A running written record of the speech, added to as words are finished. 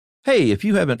Hey, if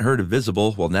you haven't heard of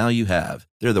Visible, well, now you have.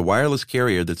 They're the wireless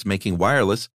carrier that's making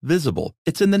wireless visible.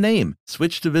 It's in the name.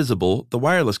 Switch to Visible, the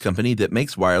wireless company that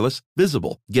makes wireless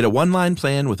visible. Get a one-line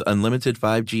plan with unlimited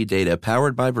 5G data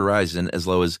powered by Verizon as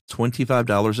low as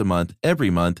 $25 a month every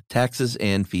month, taxes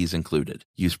and fees included.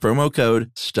 Use promo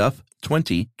code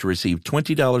STUFF20 to receive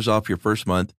 $20 off your first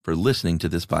month for listening to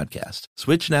this podcast.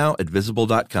 Switch now at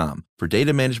Visible.com. For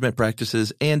data management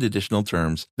practices and additional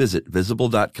terms, visit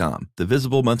Visible.com. The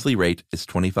Visible monthly rate is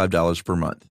 $25 per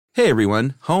month. Hey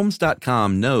everyone,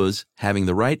 Homes.com knows having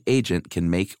the right agent can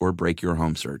make or break your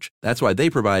home search. That's why they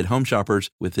provide home shoppers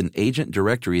with an agent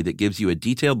directory that gives you a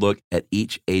detailed look at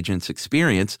each agent's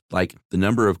experience, like the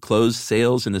number of closed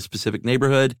sales in a specific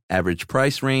neighborhood, average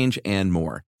price range, and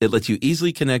more. It lets you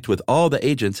easily connect with all the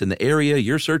agents in the area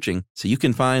you're searching so you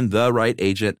can find the right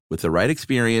agent with the right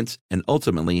experience and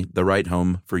ultimately the right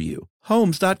home for you.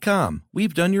 Homes.com.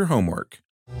 We've done your homework.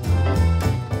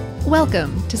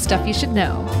 Welcome to Stuff You Should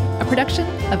Know, a production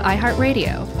of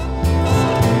iHeartRadio.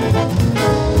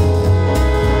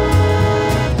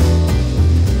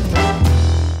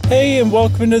 Hey, and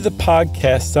welcome to the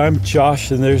podcast. I'm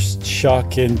Josh, and there's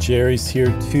Chuck, and Jerry's here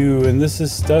too. And this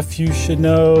is Stuff You Should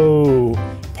Know,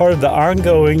 part of the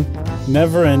ongoing,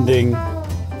 never-ending,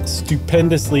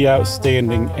 stupendously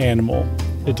outstanding animal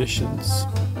editions.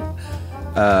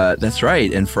 That's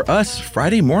right. And for us,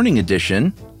 Friday morning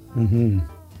edition,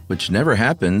 which never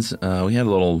happens. We had a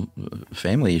little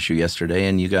family issue yesterday,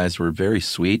 and you guys were very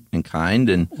sweet and kind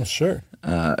and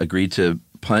agreed to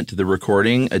punt the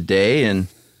recording a day. And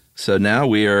so now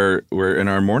we're in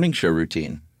our morning show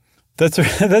routine.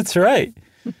 That's right.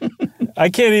 I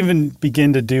can't even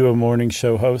begin to do a morning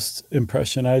show host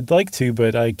impression. I'd like to,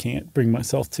 but I can't bring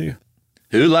myself to.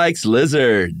 Who likes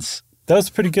lizards? That was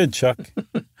pretty good, Chuck.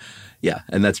 Yeah,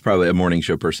 and that's probably a morning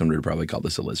show person would probably call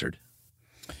this a lizard.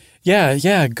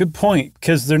 Yeah, good point.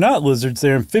 Because they're not lizards,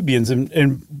 they're amphibians.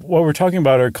 And what we're talking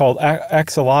about are called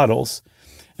axolotls.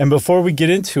 And before we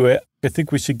get into it, I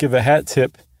think we should give a hat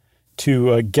tip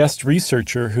to a guest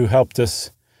researcher who helped us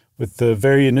with the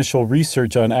very initial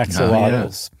research on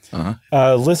axolotls.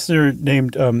 A listener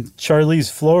named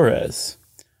Charlize Flores,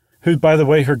 who, by the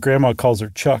way, her grandma calls her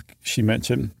Chuck, she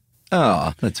mentioned.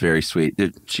 Oh, that's very sweet.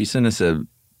 She sent us a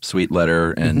sweet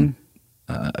letter and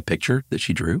a picture that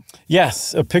she drew.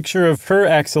 Yes, a picture of her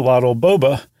axolotl,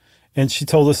 Boba. And she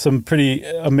told us some pretty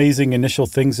amazing initial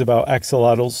things about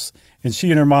axolotls. And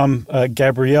she and her mom,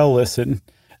 Gabrielle, listen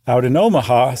out in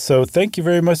Omaha. So thank you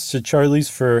very much to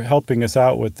Charlize for helping us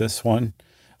out with this one.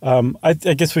 I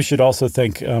guess we should also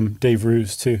thank Dave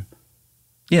Roos, too.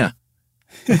 Yeah,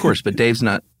 of course. But Dave's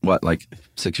not, like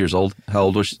 6 years old? How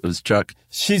old was Chuck?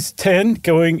 She's 10,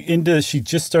 she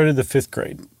just started the 5th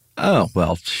grade. Oh,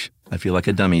 well, I feel like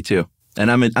a dummy, too. And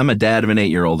I'm a dad of an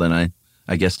 8-year-old, and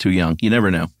I guess too young. You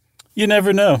never know. You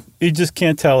never know. You just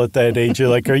can't tell at that age. You're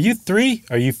like, are you 3?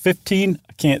 Are you 15?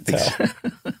 I can't tell.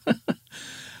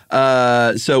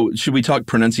 So should we talk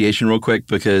pronunciation real quick?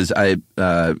 Because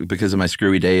because of my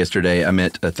screwy day yesterday, I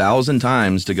meant 1,000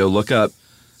 times to go look up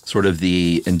sort of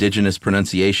the indigenous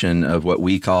pronunciation of what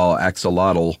we call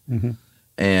axolotl.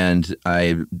 And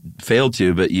I failed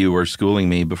to, but you were schooling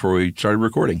me before we started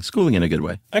recording. Schooling in a good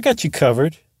way. I got you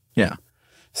covered. Yeah.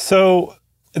 So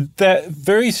that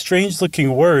very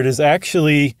strange-looking word is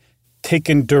actually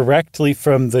taken directly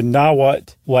from the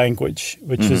Nahuatl language,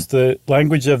 which is the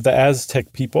language of the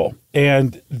Aztec people.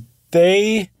 And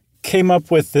they came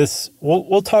up with this.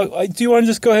 We'll talk. Do you want to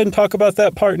just go ahead and talk about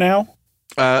that part now?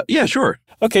 Yeah, sure.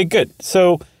 Okay, good.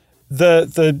 So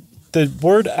the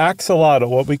word axolotl,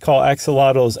 what we call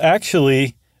axolotl, is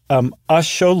actually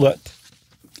axolotl,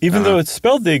 even though it's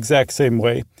spelled the exact same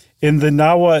way. In the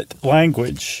Nahuatl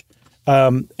language,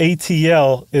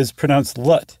 ATL is pronounced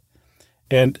lut,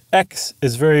 and X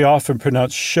is very often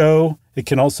pronounced sho. It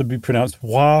can also be pronounced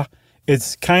wa.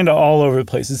 It's kind of all over the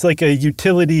place. It's like a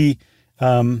utility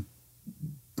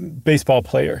baseball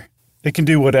player. It can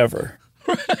do whatever.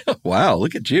 Wow,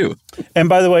 look at you. And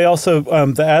by the way, also,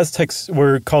 the Aztecs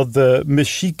were called the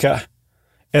Mexica,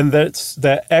 and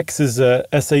that X is a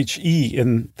SHE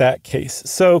in that case.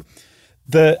 So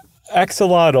the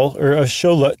axolotl, or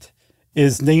axolotl,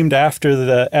 is named after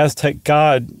the Aztec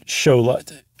god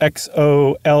Xolotl,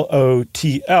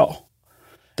 Xolotl.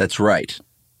 That's right.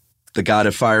 The god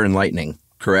of fire and lightning,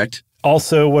 correct?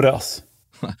 Also, what else?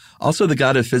 Also the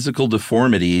god of physical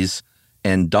deformities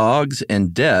and dogs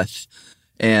and death.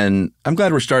 And I'm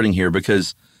glad we're starting here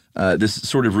because this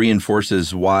sort of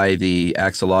reinforces why the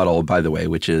axolotl, by the way,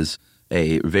 which is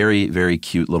a very, very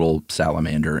cute little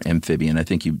salamander amphibian. I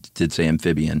think you did say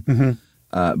amphibian.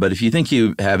 But if you think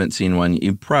you haven't seen one,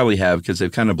 you probably have because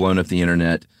they've kind of blown up the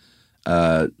internet.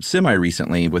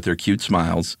 semi-recently with their cute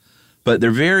smiles. But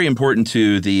they're very important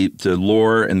to the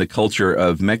lore and the culture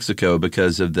of Mexico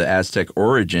because of the Aztec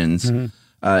origins,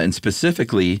 and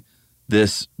specifically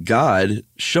this god,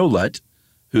 Xolut,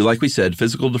 who, like we said,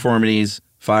 physical deformities,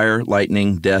 fire,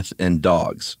 lightning, death, and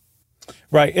dogs.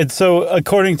 Right. And so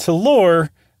according to lore,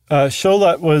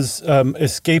 Xolut was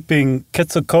escaping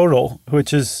Quetzalcoatl,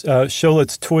 which is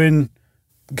Xolut's twin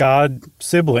god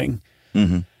sibling.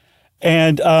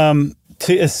 And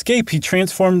to escape, he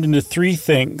transformed into three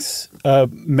things.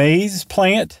 Maize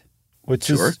plant, which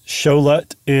is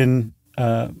Xolut in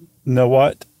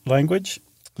Nahuatl language.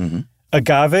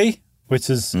 Agave, which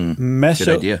is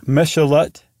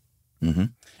Mesholut.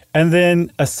 And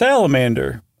then a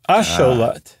salamander,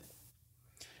 Axolotls.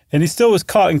 And he still was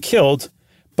caught and killed,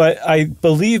 but I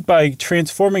believe by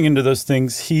transforming into those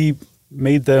things, he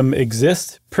made them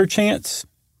exist, perchance.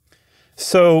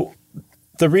 So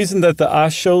the reason that the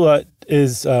Axolotl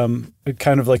is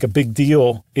kind of like a big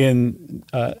deal in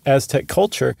Aztec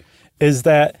culture is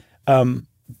that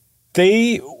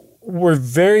they were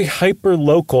very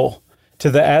hyper-local to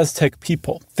the Aztec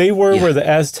people. They were where the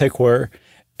Aztec were,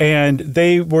 and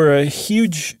they were a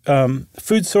huge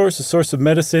food source, a source of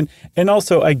medicine, and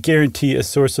also, I guarantee, a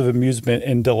source of amusement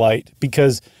and delight.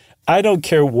 Because I don't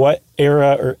care what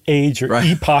era or age or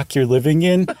epoch you're living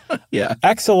in,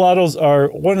 axolotls are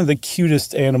one of the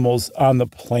cutest animals on the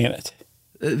planet.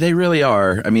 They really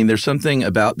are. I mean, there's something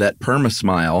about that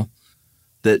perma-smile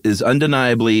that is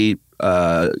undeniably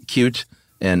cute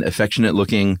and affectionate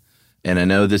looking. And I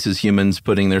know this is humans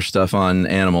putting their stuff on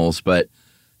animals, but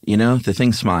you know, the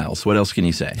thing smiles. What else can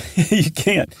you say? You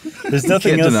can't. There's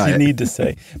nothing else you need to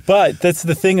say. But that's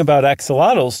the thing about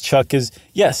axolotls, Chuck, is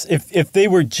yes, if they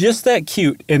were just that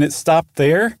cute and it stopped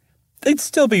there, they'd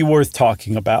still be worth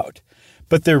talking about.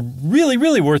 But they're really,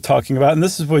 really worth talking about. And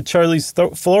this is what Charles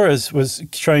Flores was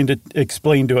trying to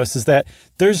explain to us, is that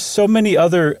there's so many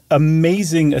other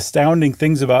amazing, astounding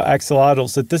things about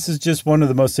axolotls that this is just one of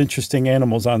the most interesting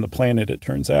animals on the planet, it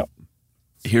turns out.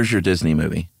 Here's your Disney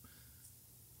movie.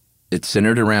 It's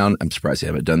centered around, I'm surprised you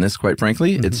haven't done this, quite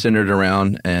frankly. It's centered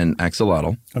around an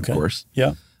axolotl, of course.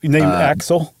 Yeah. You named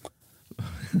Axel?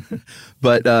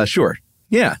 But sure.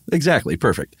 Yeah, exactly.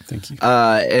 Perfect. Thank you.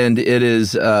 And it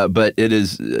is,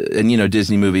 and you know,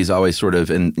 Disney movies always sort of,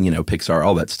 and you know, Pixar,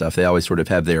 all that stuff, they always sort of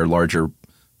have their larger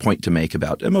point to make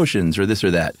about emotions or this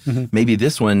or that. Maybe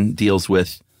this one deals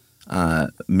with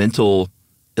mental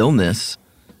illness,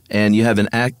 and you have an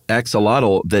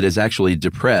axolotl that is actually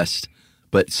depressed,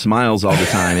 but smiles all the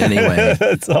time anyway.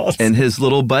 That's awesome. And his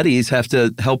little buddies have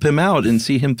to help him out and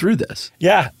see him through this.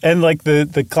 Yeah, and like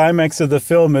the climax of the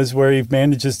film is where he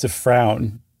manages to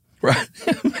frown. Right,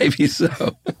 maybe so.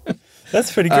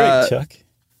 That's pretty great, Chuck.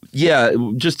 Yeah,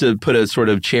 just to put a sort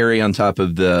of cherry on top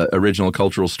of the original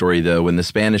cultural story, though, when the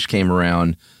Spanish came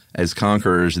around as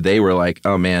conquerors, they were like,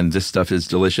 oh man, this stuff is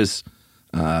delicious.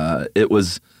 It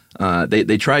was,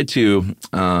 they tried to...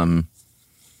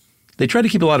 They tried to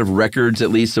keep a lot of records, at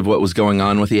least, of what was going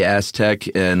on with the Aztec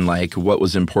and like what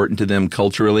was important to them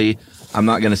culturally. I'm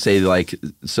not going to say like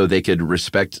so they could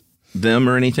respect them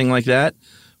or anything like that,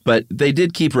 but they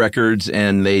did keep records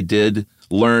and they did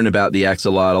learn about the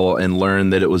axolotl and learn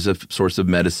that it was a source of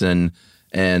medicine,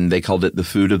 and they called it the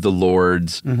food of the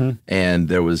lords. And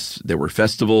there were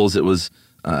festivals. It was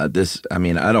this. I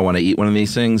mean, I don't want to eat one of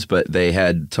these things, but they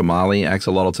had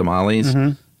axolotl tamales.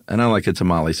 And I like a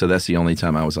tamale, so that's the only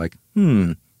time I was like,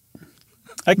 I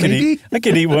could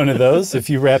eat one of those if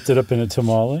you wrapped it up in a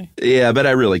tamale. Yeah, but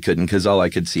I really couldn't because all I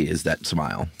could see is that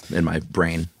smile in my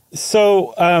brain.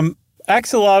 So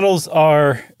axolotls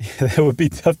are, that would be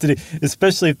tough to do,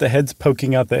 especially if the head's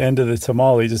poking out the end of the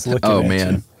tamale just looking at you. Oh,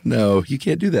 man. No, you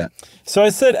can't do that. So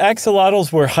I said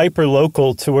axolotls were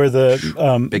hyper-local to where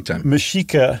the big time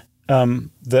Mexica,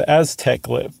 the Aztec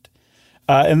lived.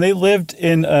 And they lived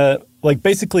in like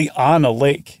basically on a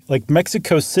lake. Like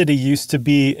Mexico City used to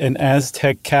be an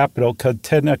Aztec capital called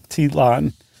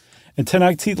Tenochtitlan. And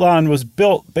Tenochtitlan was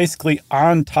built basically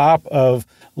on top of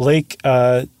Lake,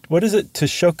 what is it,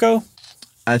 Texcoco?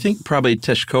 I think probably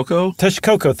Texcoco.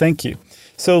 Texcoco, thank you.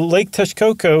 So Lake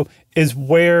Texcoco is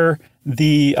where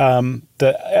the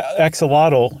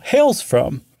axolotl hails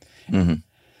from. And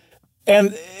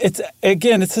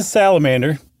it's a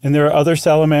salamander. And there are other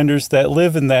salamanders that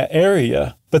live in that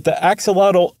area. But the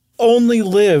axolotl only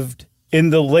lived in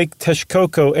the Lake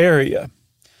Texcoco area.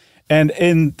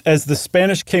 And as the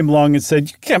Spanish came along and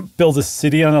said, you can't build a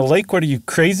city on a lake. What are you,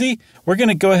 crazy? We're going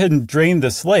to go ahead and drain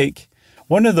this lake.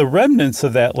 One of the remnants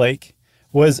of that lake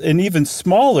was an even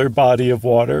smaller body of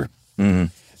water.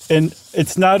 And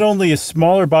it's not only a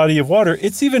smaller body of water,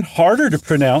 it's even harder to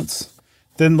pronounce.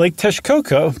 than Lake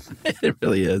Texcoco. It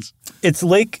really is. It's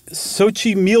Lake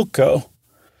Xochimilco.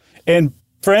 And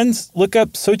friends, look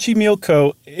up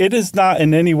Xochimilco. It is not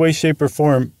in any way, shape, or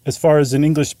form, as far as an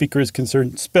English speaker is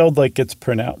concerned, spelled like it's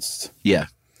pronounced. Yeah.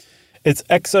 It's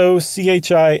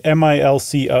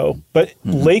Xochimilco. But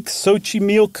Lake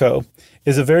Xochimilco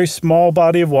is a very small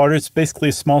body of water. It's basically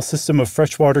a small system of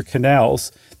freshwater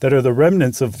canals that are the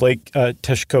remnants of Lake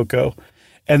Texcoco.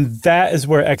 And that is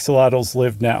where axolotls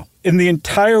live now. In the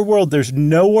entire world, there's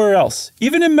nowhere else,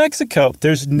 even in Mexico,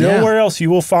 there's nowhere else you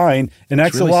will find an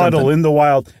axolotl in the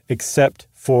wild except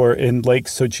for in Lake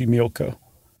Xochimilco.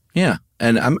 Yeah.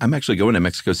 And I'm actually going to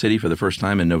Mexico City for the first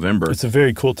time in November. It's a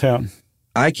very cool town.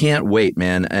 I can't wait,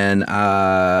 man. And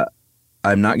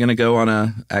I'm not going to go on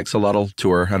a axolotl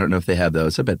tour. I don't know if they have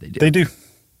those. I bet they do. They do.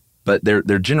 But they're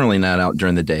generally not out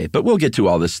during the day. But we'll get to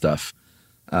all this stuff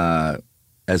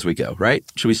as we go, right?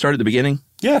 Should we start at the beginning?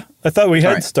 Yeah, I thought we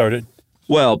had started.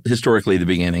 Well, historically, the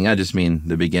beginning. I just mean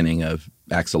the beginning of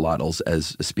axolotls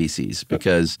as a species,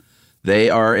 because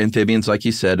they are amphibians, like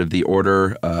you said, of the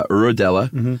order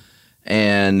Urodela,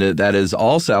 and that is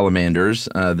all salamanders.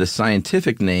 The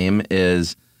scientific name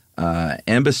is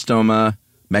Ambystoma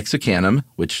mexicanum,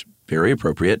 which very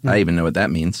appropriate. I even know what that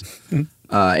means.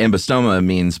 Ambystoma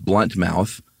means blunt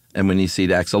mouth, and when you see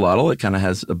the axolotl, it kind of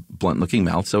has a blunt-looking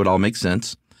mouth, so it all makes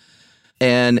sense.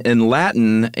 And in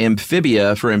Latin,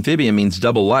 amphibia for amphibian means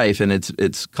double life, and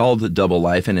it's called double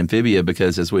life in amphibia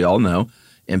because, as we all know,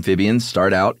 amphibians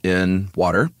start out in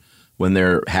water when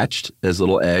they're hatched as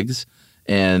little eggs,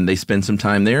 and they spend some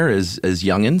time there as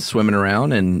youngins swimming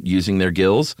around and using their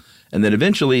gills, and then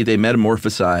eventually they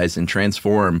metamorphosize and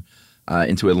transform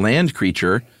into a land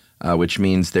creature, which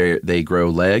means they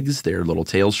grow legs, their little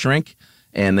tails shrink,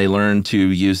 and they learn to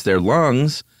use their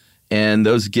lungs. And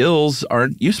those gills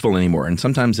aren't useful anymore, and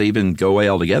sometimes they even go away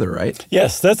altogether, right?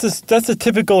 Yes, that's a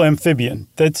typical amphibian.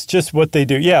 That's just what they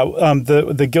do. Yeah,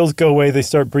 the gills go away. They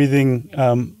start breathing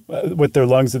with their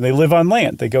lungs, and they live on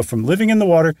land. They go from living in the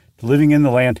water to living in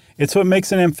the land. It's what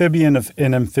makes an amphibian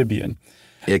an amphibian.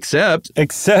 Except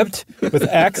with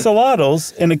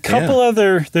axolotls and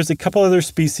there's a couple other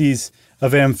species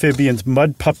of amphibians.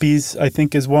 Mud puppies, I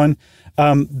think, is one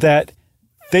that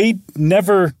they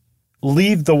never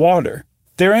leave the water.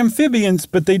 They're amphibians,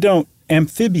 but they don't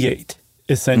amphibiate,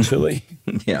 essentially.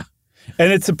 Yeah.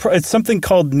 And it's something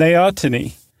called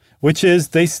neoteny, which is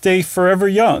they stay forever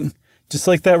young, just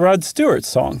like that Rod Stewart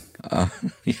song.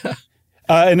 Yeah.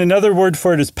 And another word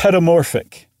for it is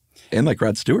pedomorphic. And like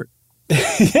Rod Stewart.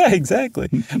 Yeah, exactly.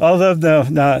 Although,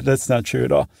 no, that's not true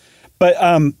at all. But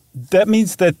that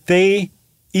means that they,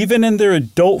 even in their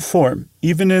adult form,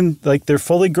 even in like they're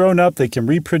fully grown up, they can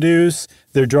reproduce,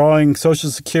 they're drawing Social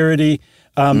Security,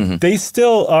 they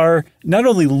still are not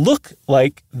only look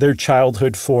like their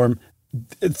childhood form,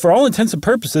 for all intents and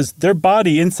purposes, their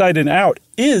body inside and out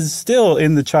is still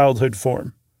in the childhood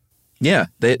form. Yeah,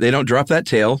 they don't drop that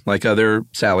tail like other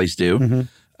Sallies do.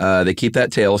 They keep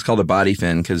that tail. It's called a body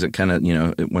fin because it kind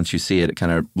of, once you see it, it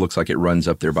kind of looks like it runs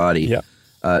up their body.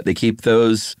 Yeah. They keep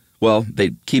those. Well,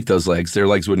 they keep those legs. Their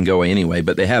legs wouldn't go away anyway,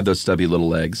 but they have those stubby little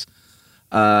legs.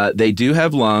 They do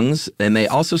have lungs, and they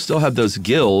also still have those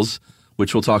gills,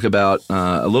 which we'll talk about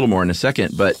a little more in a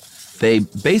second. But they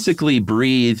basically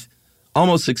breathe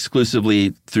almost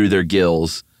exclusively through their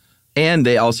gills, and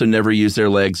they also never use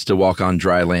their legs to walk on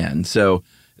dry land. So,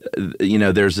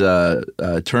 there's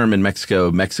a term in Mexico,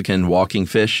 Mexican walking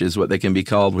fish is what they can be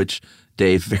called, which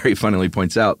Dave very funnily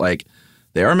points out, like,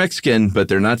 they are Mexican, but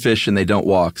they're not fish and they don't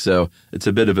walk. So it's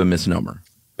a bit of a misnomer.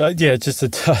 Yeah, just a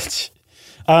touch.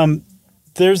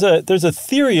 There's a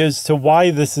theory as to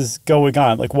why this is going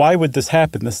on. Like, why would this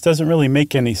happen? This doesn't really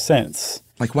make any sense.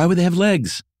 Like, why would they have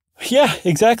legs? Yeah,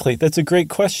 exactly. That's a great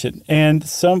question. And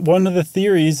one of the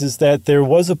theories is that there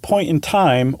was a point in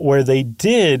time where they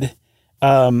did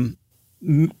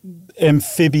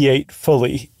amphibiate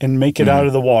fully and make it out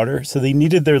of the water. So they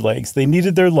needed their legs. They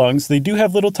needed their lungs. They do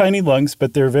have little tiny lungs,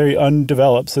 but they're very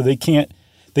undeveloped. So they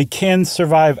can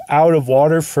survive out of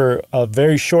water for a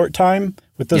very short time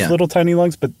with those little tiny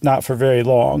lungs, but not for very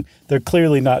long. They're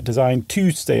clearly not designed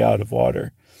to stay out of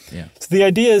water. Yeah. So the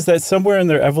idea is that somewhere in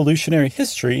their evolutionary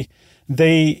history,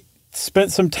 they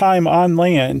spent some time on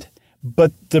land,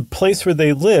 but the place where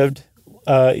they lived,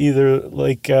 either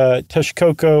Lake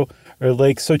Texcoco or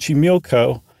Lake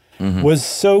Xochimilco, was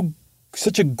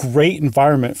such a great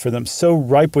environment for them, so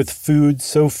ripe with food,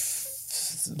 so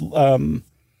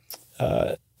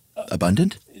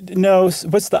abundant? No,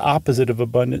 what's the opposite of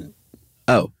abundant?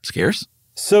 Oh, scarce?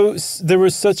 So there were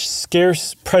such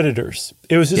scarce predators.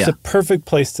 It was just a perfect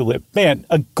place to live. Man,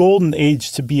 a golden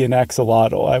age to be an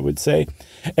axolotl, I would say.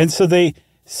 And so they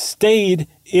stayed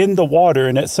in the water.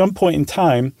 And at some point in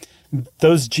time,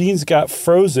 those genes got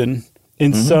frozen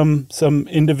in some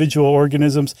individual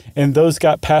organisms, and those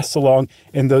got passed along,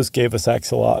 and those gave us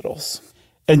axolotls.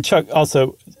 And Chuck,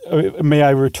 also, may I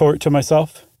retort to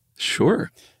myself? Sure.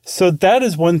 So that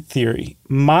is one theory.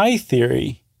 My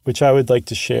theory, which I would like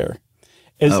to share,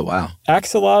 is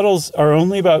axolotls are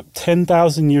only about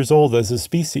 10,000 years old as a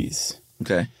species.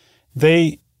 Okay.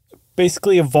 They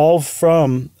basically evolved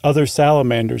from other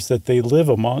salamanders that they live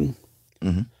among.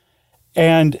 Mm-hmm.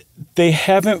 And they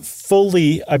haven't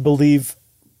fully, I believe,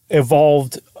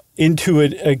 evolved into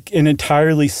an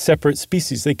entirely separate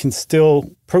species. They can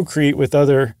still procreate with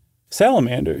other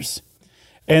salamanders.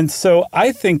 And so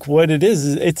I think what it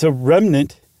is it's a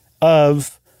remnant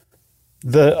of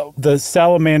the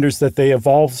salamanders that they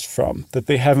evolved from, that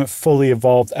they haven't fully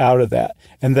evolved out of that.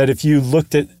 And that if you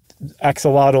looked at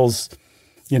axolotls,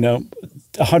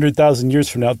 100,000 years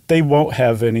from now, they won't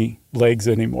have any legs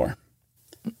anymore.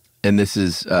 And this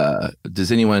is,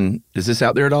 is this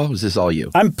out there at all? Is this all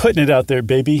you? I'm putting it out there,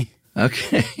 baby.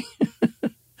 Okay.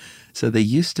 So they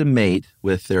used to mate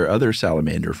with their other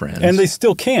salamander friends. And they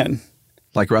still can.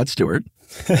 Like Rod Stewart.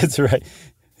 That's right.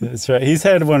 That's right. He's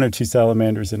had one or two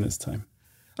salamanders in his time.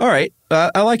 All right.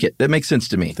 I like it. That makes sense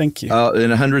to me. Thank you. In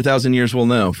 100,000 years, we'll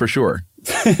know for sure.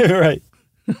 Right.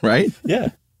 Right? Yeah.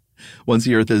 Once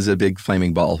the Earth is a big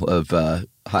flaming ball of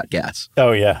hot gas.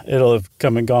 Oh, yeah. It'll have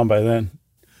come and gone by then.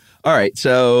 All right.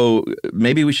 So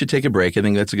maybe we should take a break. I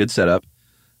think that's a good setup.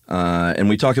 And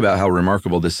we talk about how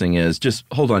remarkable this thing is. Just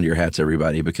hold on to your hats,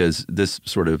 everybody, because this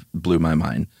sort of blew my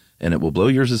mind. And it will blow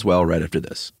yours as well right after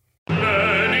this.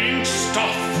 Learning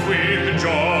stuff with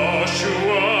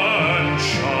Joshua and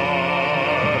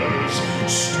Charles.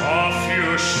 Stuff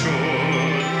you should know.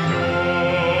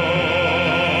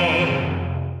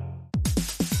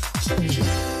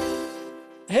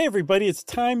 Hey everybody, it's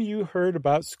time you heard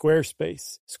about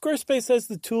Squarespace. Squarespace has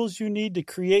the tools you need to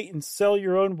create and sell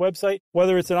your own website.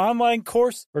 Whether it's an online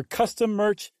course or custom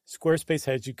merch, Squarespace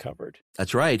has you covered.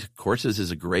 That's right. Courses is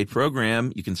a great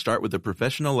program. You can start with a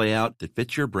professional layout that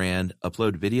fits your brand,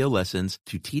 upload video lessons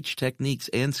to teach techniques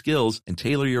and skills, and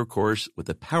tailor your course with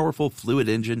a powerful Fluid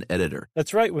Engine editor.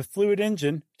 That's right. With Fluid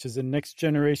Engine, which is a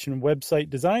next-generation website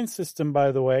design system,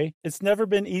 by the way, it's never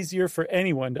been easier for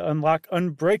anyone to unlock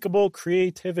unbreakable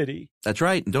creativity. That's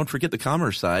right. And don't forget the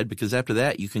commerce side, because after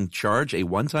that, you can charge a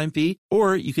one-time fee,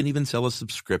 or you can even sell a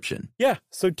subscription. Yeah,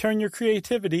 so turn your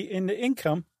creativity into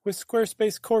income with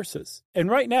Squarespace courses. And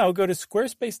right now, go to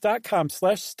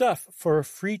squarespace.com/stuff for a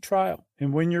free trial.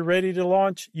 And when you're ready to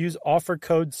launch, use offer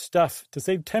code STUFF to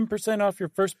save 10% off your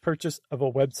first purchase of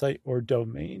a website or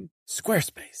domain.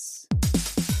 Squarespace.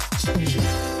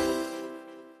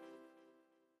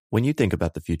 When you think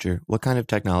about the future, what kind of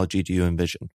technology do you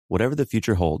envision? Whatever the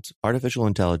future holds, artificial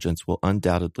intelligence will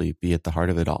undoubtedly be at the heart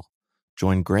of it all.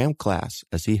 Join Graham Class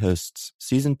as he hosts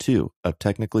Season 2 of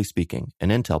Technically Speaking, an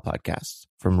Intel podcast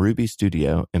from Ruby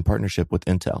Studio in partnership with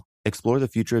Intel. Explore the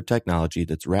future of technology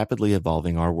that's rapidly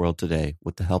evolving our world today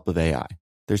with the help of AI.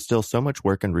 There's still so much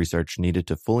work and research needed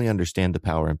to fully understand the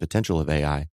power and potential of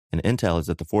AI, and Intel is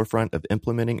at the forefront of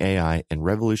implementing AI and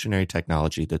revolutionary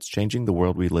technology that's changing the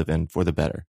world we live in for the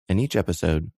better. In each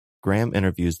episode, Graham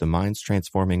interviews the minds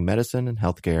transforming medicine and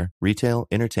healthcare, retail,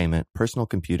 entertainment, personal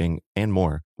computing, and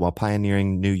more, while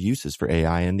pioneering new uses for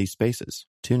AI in these spaces.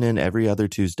 Tune in every other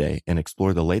Tuesday and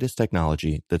explore the latest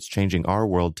technology that's changing our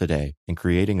world today and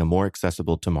creating a more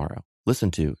accessible tomorrow.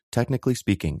 Listen to Technically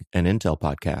Speaking, an Intel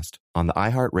podcast on the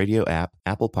iHeartRadio app,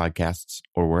 Apple Podcasts,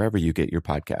 or wherever you get your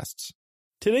podcasts.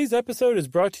 Today's episode is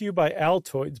brought to you by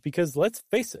Altoids because, let's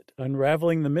face it,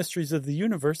 unraveling the mysteries of the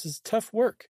universe is tough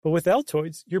work. But with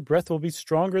Altoids, your breath will be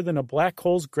stronger than a black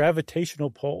hole's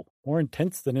gravitational pull, more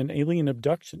intense than an alien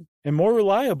abduction, and more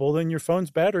reliable than your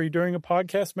phone's battery during a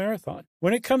podcast marathon.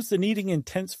 When it comes to needing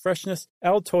intense freshness,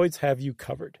 Altoids have you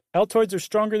covered. Altoids are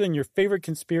stronger than your favorite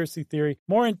conspiracy theory,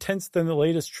 more intense than the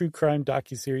latest true crime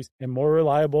docuseries, and more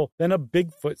reliable than a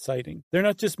Bigfoot sighting. They're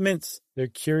not just mints, they're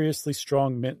curiously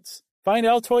strong mints. Find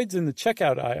Altoids in the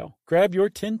checkout aisle. Grab your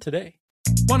tin today.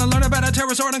 Want to learn about a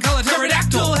pterosaur and call it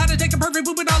pterodactyl? How to take a perfect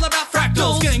poop and all about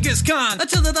fractals. Genghis Khan,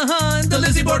 Attila the Hun, the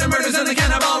Lizzie Borden murders and the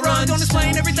cannibal runs. Gonna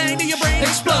explain everything to your brain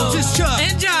explodes. It's Chuck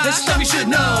and Josh. It's stuff you should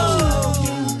know.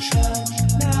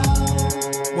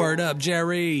 Word up,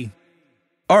 Jerry.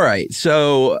 All right.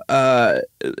 So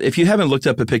if you haven't looked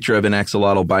up a picture of an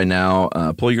axolotl by now,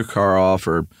 pull your car off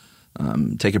or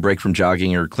take a break from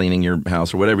jogging or cleaning your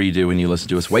house or whatever you do when you listen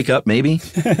to us. Wake up, maybe,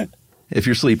 if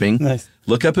you're sleeping. Nice.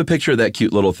 Look up a picture of that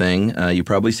cute little thing. You've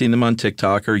probably seen them on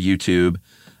TikTok or YouTube.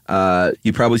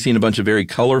 You've probably seen a bunch of very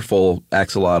colorful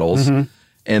axolotls. Mm-hmm.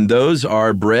 And those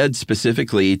are bred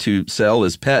specifically to sell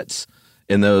as pets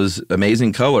in those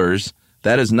amazing colors.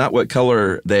 That is not what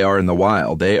color they are in the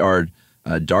wild. They are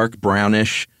dark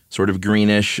brownish, sort of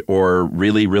greenish, or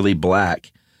really, really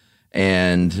black.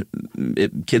 And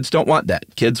kids don't want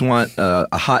that. Kids want a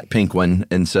hot pink one.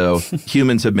 And so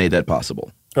humans have made that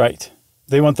possible. Right.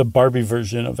 They want the Barbie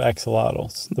version of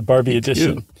axolotls, the Barbie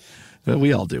edition. Well,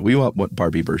 we all do. We want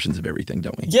Barbie versions of everything,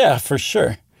 don't we? Yeah, for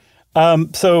sure.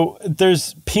 So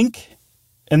there's pink,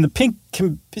 and the pink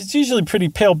is usually pretty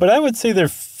pale, but I would say their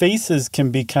faces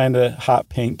can be kind of hot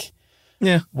pink.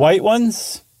 Yeah. White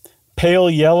ones, pale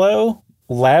yellow,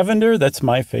 lavender, that's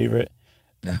my favorite.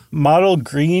 Yeah. Mottled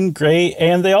green, gray,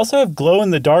 and they also have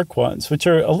glow-in-the-dark ones, which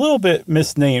are a little bit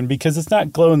misnamed because it's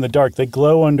not glow-in-the-dark. They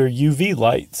glow under UV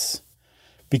lights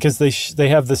because they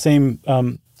have the same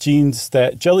genes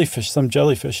that some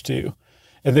jellyfish do.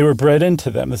 And they were bred into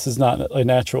them. This is not a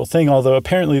natural thing, although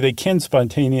apparently they can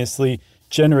spontaneously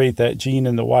generate that gene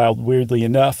in the wild, weirdly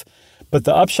enough. But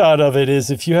the upshot of it is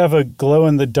if you have a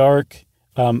glow-in-the-dark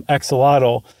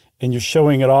axolotl and you're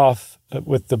showing it off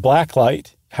with the black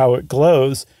light, how it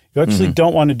glows, you actually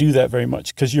don't want to do that very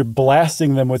much because you're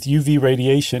blasting them with UV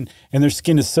radiation and their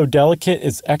skin is so delicate,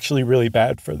 it's actually really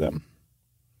bad for them.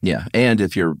 Yeah. And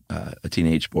if you're a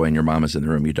teenage boy and your mom is in the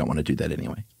room, you don't want to do that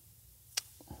anyway.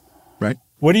 Right?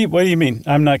 What do you mean?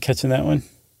 I'm not catching that one.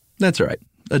 That's all right.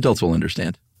 Adults will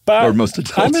understand. But or most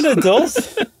adults. I'm an adult.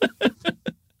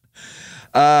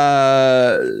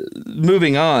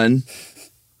 Moving on.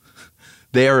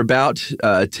 They are about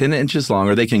 10 inches long,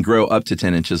 or they can grow up to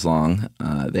 10 inches long.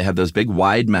 They have those big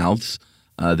wide mouths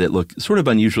that look sort of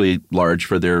unusually large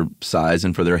for their size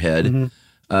and for their head. Mm-hmm.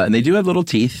 And they do have little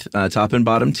teeth, top and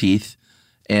bottom teeth.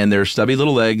 And their stubby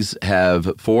little legs have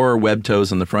 4 webbed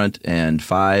toes on the front and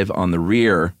 5 on the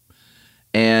rear.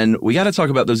 And we got to talk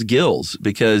about those gills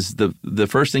because the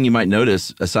first thing you might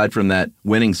notice, aside from that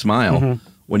winning smile,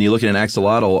 when you look at an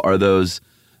axolotl, are those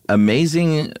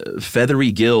amazing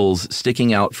feathery gills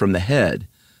sticking out from the head.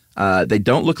 They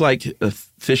don't look like a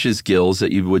fish's gills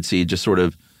that you would see just sort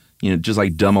of, just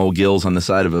like dumb old gills on the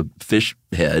side of a fish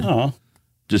head,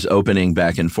 just opening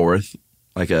back and forth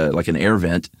like an air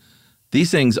vent. These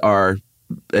things are,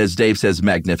 as Dave says,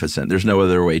 magnificent. There's no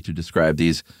other way to describe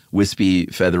these wispy,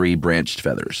 feathery, branched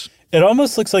feathers. It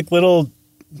almost looks like little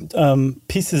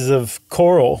pieces of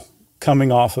coral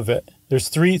coming off of it. There's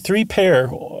three pair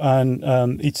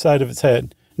on each side of its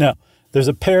head. No, there's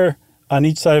a pair on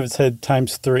each side of its head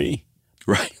times 3.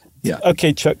 Right. Yeah.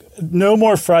 Okay, Chuck, no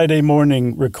more Friday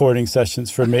morning recording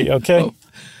sessions for me, okay? Oh,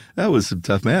 that was some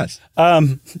tough math.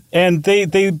 And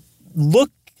they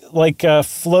look like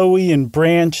flowy and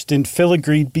branched and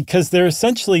filigreed because they're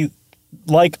essentially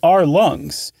like our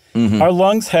lungs. Mm-hmm. Our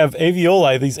lungs have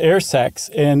alveoli, these air sacs,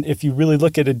 and if you really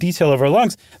look at a detail of our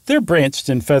lungs, they're branched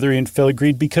and feathery and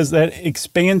filigreed because that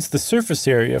expands the surface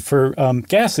area for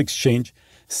gas exchange.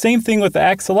 Same thing with the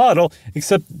axolotl,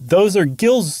 except those are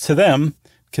gills to them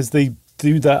because they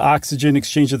do the oxygen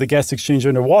exchange or the gas exchange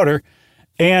underwater,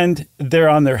 and they're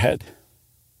on their head.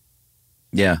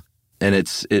 Yeah, and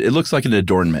it looks like an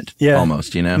adornment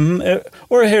almost, Mm-hmm.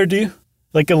 Or a hairdo,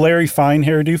 like a Larry Fine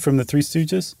hairdo from the Three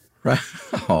Stooges. Right.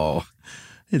 Oh,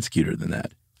 it's cuter than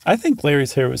that. I think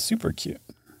Larry's hair was super cute.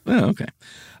 Oh, okay.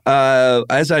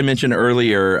 As I mentioned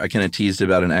earlier, I kind of teased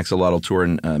about an axolotl tour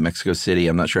in Mexico City.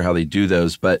 I'm not sure how they do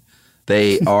those, but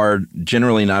they are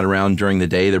generally not around during the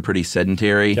day. They're pretty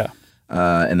sedentary,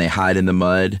 and they hide in the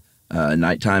mud.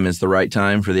 Nighttime is the right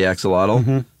time for the axolotl.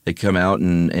 Mm-hmm. They come out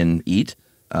and eat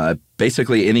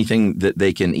basically anything that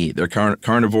they can eat. They're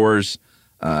carnivores,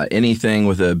 anything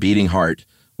with a beating heart.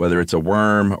 Whether it's a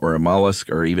worm or a mollusk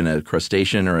or even a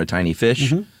crustacean or a tiny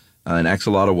fish, an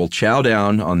axolotl will chow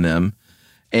down on them.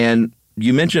 And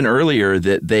you mentioned earlier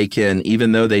that they can,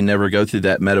 even though they never go through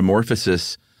that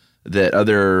metamorphosis that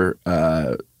other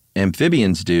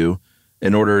amphibians do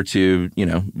in order to,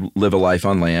 live a life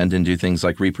on land and do things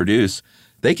like reproduce,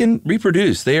 they can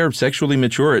reproduce. They are sexually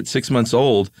mature at 6 months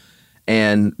old,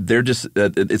 and they're just,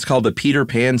 it's called the Peter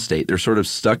Pan state. They're sort of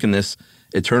stuck in this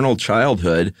eternal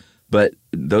childhood. But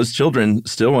those children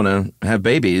still want to have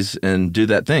babies and do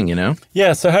that thing,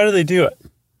 Yeah, so how do they do it?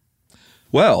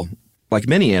 Well, like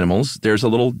many animals, there's a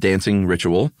little dancing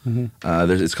ritual.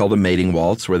 Mm-hmm. It's called a mating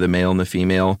waltz, where the male and the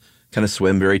female kind of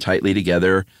swim very tightly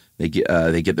together. They get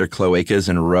their cloacas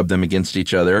and rub them against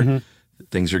each other. Mm-hmm.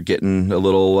 Things are getting a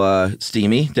little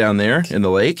steamy down there in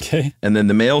the lake. Okay. And then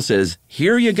the male says,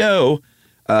 "Here you go.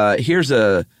 Here's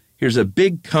a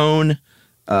big cone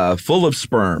full of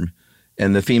sperm."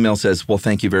 And the female says, "Well,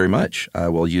 thank you very much. I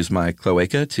will use my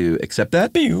cloaca to accept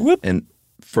that and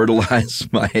fertilize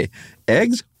my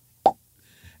eggs."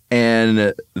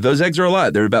 And those eggs are a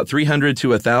lot. There are about 300 to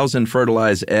 1,000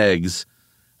 fertilized eggs.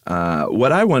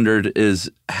 What I wondered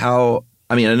is how,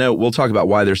 I know we'll talk about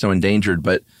why they're so endangered,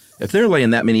 but if they're laying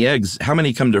that many eggs, how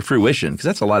many come to fruition? Because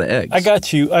that's a lot of eggs. I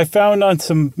got you. I found on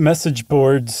some message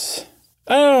boards,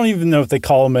 I don't even know if they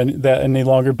call them that any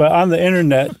longer, but on the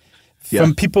internet,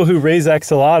 from people who raise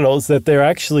axolotls, that they're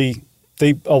actually,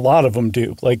 a lot of them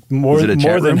do, like more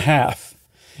than half.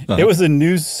 It was a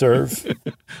news serve.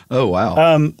 Oh, wow.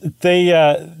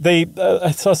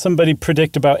 I saw somebody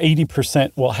predict about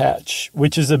 80% will hatch,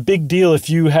 which is a big deal. If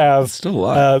you have still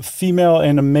a female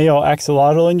and a male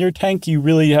axolotl in your tank, you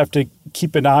really have to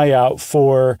keep an eye out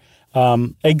for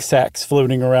egg sacs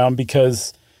floating around,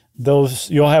 because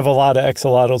you'll have a lot of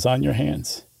axolotls on your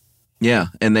hands. Yeah,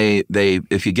 and they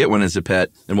if you get one as a pet,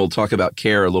 and we'll talk about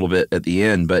care a little bit at the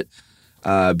end, but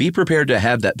be prepared to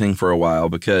have that thing for a while,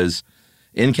 because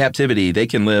in captivity, they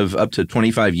can live up to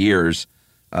 25 years.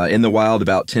 In the wild,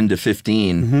 about 10 to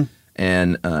 15. Mm-hmm.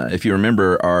 And if you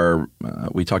remember,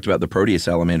 we talked about the Proteus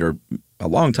salamander a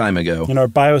long time ago. In our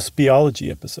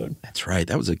biospeleology episode. That's right.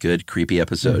 That was a good, creepy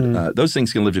episode. Mm-hmm. Those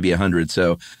things can live to be 100,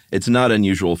 so it's not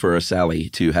unusual for a Sally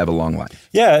to have a long life.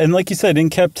 Yeah, and like you said, in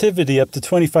captivity, up to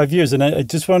 25 years. And I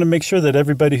just want to make sure that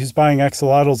everybody who's buying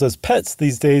axolotls as pets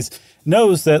these days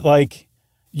knows that, like,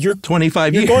 you're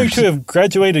 25 years. You're going to have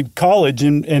graduated college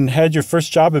and had your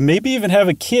first job, and maybe even have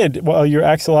a kid while your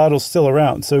axolotl's still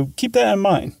around. So keep that in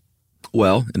mind.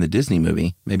 Well, in the Disney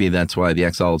movie, maybe that's why the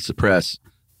axolotls suppress.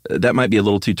 That might be a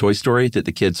little too Toy Story, that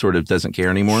the kid sort of doesn't care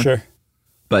anymore. Sure.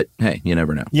 But hey, you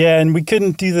never know. Yeah, and we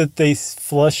couldn't do that they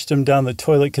flushed him down the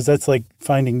toilet, because that's like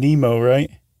Finding Nemo, right?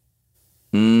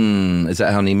 Is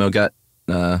that how Nemo got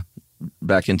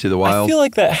back into the wild? I feel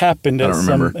like that happened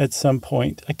at some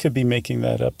point. I could be making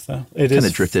that up, though. It kind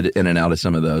of drifted in and out of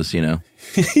some of those, you know.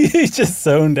 He just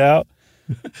zoned out.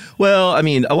 Well,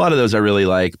 a lot of those I really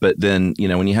like, but then,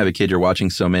 when you have a kid, you're watching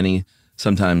so many,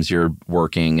 sometimes you're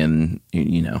working and,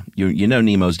 you know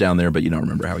Nemo's down there, but you don't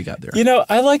remember how he got there.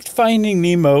 I liked Finding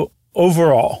Nemo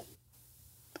overall,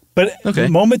 but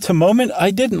moment to moment,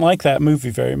 I didn't like that movie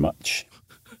very much.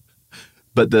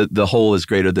 But the whole is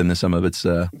greater than the sum of its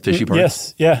fishy parts?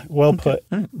 Yes. Yeah. Well put.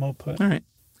 All right. Well put. All right.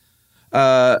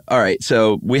 All right.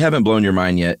 So we haven't blown your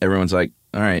mind yet. Everyone's like,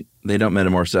 all right, they don't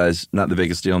metamorphosize. Not the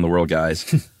biggest deal in the world,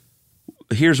 guys.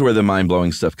 Here's where the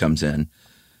mind-blowing stuff comes in.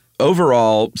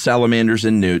 Overall, salamanders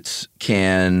and newts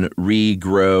can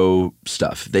regrow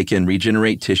stuff. They can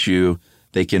regenerate tissue.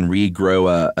 They can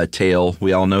regrow a tail.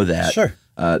 We all know that. Sure.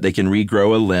 They can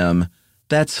regrow a limb.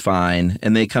 That's fine.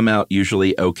 And they come out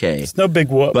usually okay. It's no big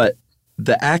whoop. But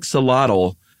the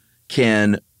axolotl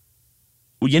can...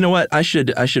 Well, you know what? I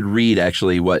should read,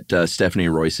 actually, what Stephanie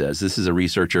Roy says. This is a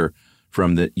researcher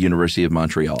from the University of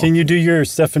Montreal. Can you do your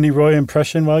Stephanie Roy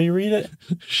impression while you read it?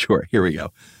 Sure. Here we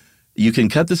go. You can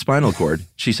cut the spinal cord.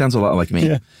 She sounds a lot like me.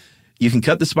 Yeah. You can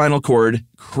cut the spinal cord,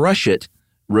 crush it,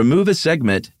 remove a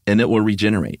segment, and it will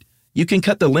regenerate. You can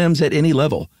cut the limbs at any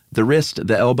level. The wrist,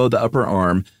 the elbow, the upper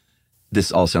arm.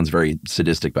 This all sounds very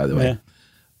sadistic, by the way. Yeah.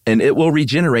 And it will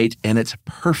regenerate, and it's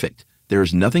perfect.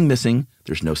 There's nothing missing.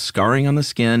 There's no scarring on the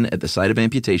skin at the site of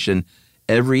amputation.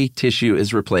 Every tissue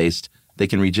is replaced. They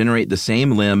can regenerate the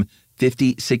same limb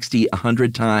 50, 60,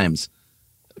 100 times.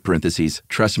 Parentheses,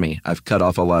 trust me, I've cut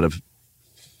off a lot of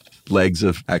legs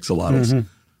of axolotls,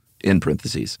 in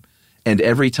parentheses. And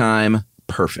every time,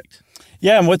 perfect.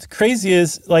 Yeah, and what's crazy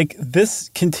is, like, this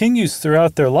continues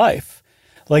throughout their life.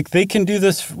 Like, they can do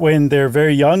this when they're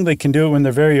very young. They can do it when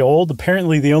they're very old.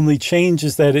 Apparently, the only change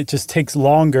is that it just takes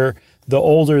longer the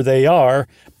older they are.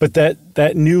 But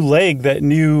that new leg, that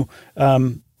new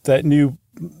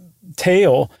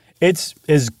tail, it's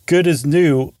as good as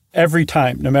new every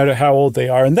time, no matter how old they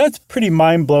are. And that's pretty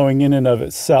mind-blowing in and of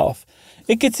itself.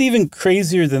 It gets even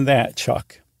crazier than that,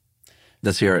 Chuck.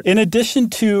 Let's hear it. In addition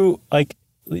to, like,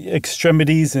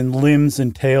 extremities and limbs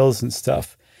and tails and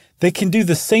stuff, they can do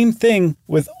the same thing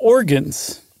with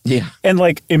organs. Yeah. And,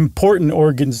 like, important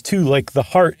organs, too, like the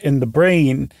heart and the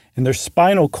brain and their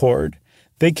spinal cord.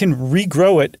 They can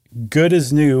regrow it good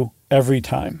as new every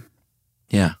time.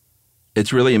 Yeah.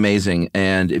 It's really amazing.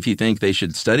 And if you think they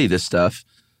should study this stuff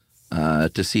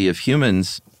to see if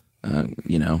humans,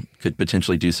 could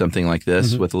potentially do something like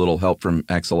this with a little help from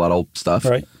axolotl stuff,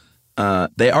 right?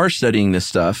 They are studying this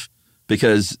stuff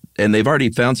and they've already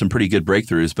found some pretty good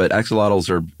breakthroughs, but axolotls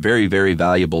are very, very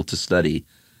valuable to study.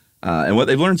 And what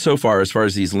they've learned so far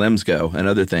as these limbs go and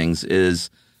other things is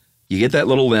you get that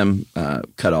little limb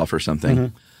cut off or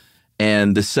something,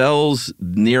 and the cells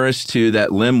nearest to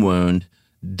that limb wound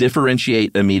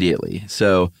differentiate immediately.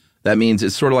 So that means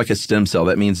it's sort of like a stem cell.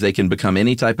 That means they can become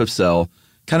any type of cell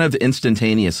kind of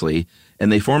instantaneously,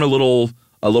 and they form a little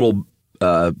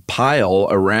pile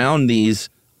around these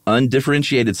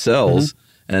undifferentiated cells,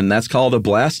 and that's called a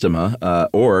blastema.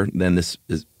 Or then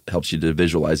helps you to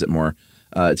visualize it more.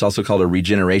 It's also called a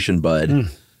regeneration bud.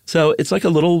 So it's like a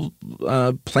little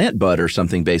plant bud or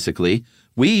something, basically.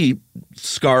 We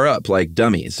scar up like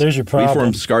dummies. There's your problem. We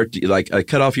form scar, like I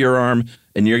cut off your arm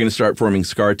and you're going to start forming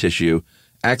scar tissue.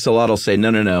 Axolotls say,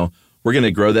 no. We're going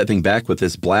to grow that thing back with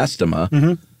this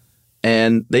blastema.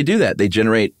 And they do that. They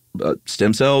generate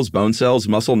stem cells, bone cells,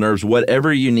 muscle, nerves,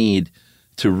 whatever you need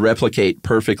to replicate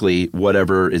perfectly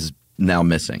whatever is now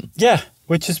missing. Yeah,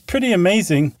 which is pretty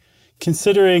amazing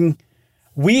considering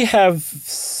we have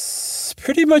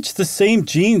pretty much the same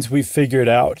genes we've figured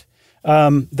out.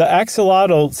 The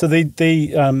axolotl, so they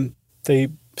sequenced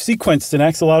an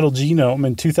axolotl genome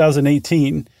in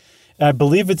 2018. I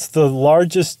believe it's the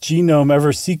largest genome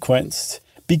ever sequenced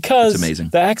because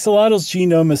the axolotl's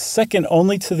genome is second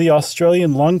only to the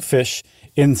Australian lungfish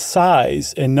in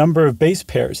size and number of base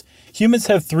pairs. Humans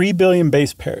have 3 billion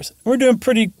base pairs. We're doing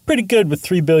pretty good with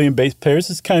 3 billion base pairs.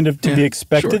 It's kind of to be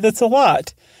expected. Sure. That's a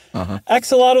lot.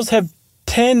 Axolotls have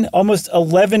 10, almost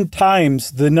 11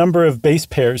 times the number of base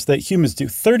pairs that humans do,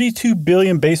 32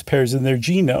 billion base pairs in their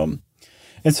genome.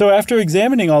 And so after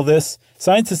examining all this,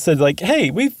 scientists said, like,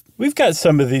 hey, we've got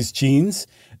some of these genes.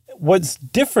 What's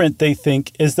different, they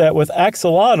think, is that with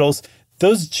axolotls,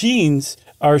 those genes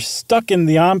are stuck in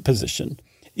the on position.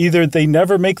 Either they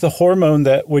never make the hormone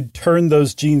that would turn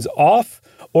those genes off,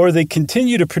 or they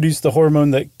continue to produce the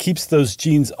hormone that keeps those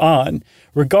genes on.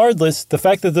 Regardless, the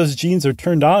fact that those genes are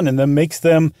turned on in them makes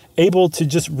them able to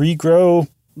just regrow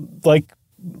like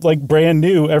brand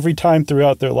new every time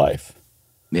throughout their life.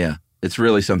 Yeah, it's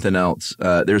really something else.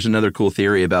 There's another cool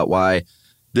theory about why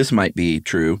this might be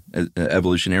true,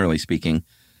 evolutionarily speaking.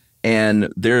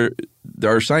 And there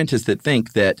are scientists that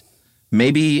think that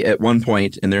maybe at one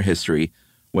point in their history,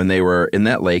 when they were in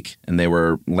that lake and they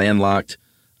were landlocked,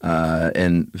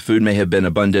 and food may have been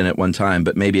abundant at one time,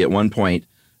 but maybe at one point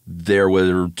there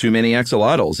were too many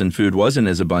axolotls and food wasn't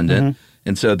as abundant.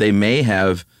 And so they may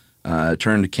have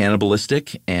turned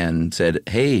cannibalistic and said,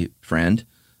 hey, friend,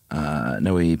 I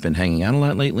know we've been hanging out a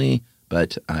lot lately,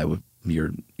 but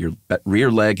your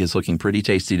rear leg is looking pretty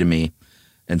tasty to me.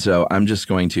 And so I'm just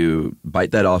going to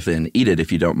bite that off and eat it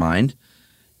if you don't mind.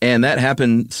 And that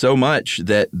happened so much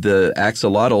that the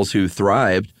axolotls who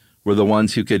thrived were the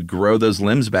ones who could grow those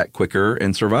limbs back quicker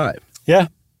and survive. Yeah,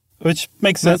 which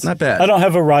makes sense. Not bad. I don't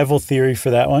have a rival theory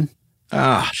for that one.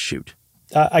 Shoot.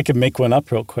 I could make one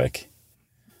up real quick.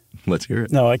 Let's hear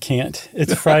it. No, I can't.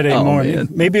 It's Friday morning. Man.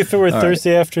 Maybe if it were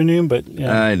Thursday afternoon, but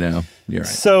yeah. I know. You're right.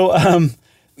 So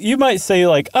you might say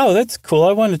like, oh, that's cool.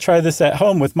 I want to try this at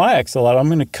home with my axolotl. I'm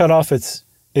going to cut off its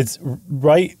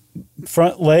right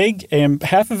front leg and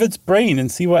half of its brain and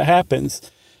see what happens.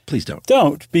 Please don't.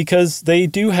 Don't, because they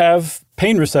do have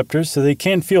pain receptors, so they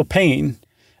can feel pain.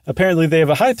 Apparently, they have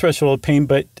a high threshold of pain,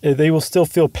 but they will still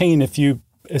feel pain if you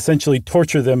essentially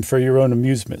torture them for your own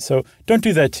amusement. So don't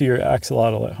do that to your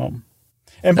axolotl at home.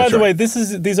 And by the way,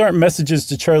 these aren't messages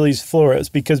to Charlize Flores,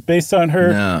 because based on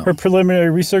her preliminary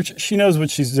research, she knows what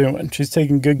she's doing. She's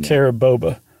taking good care of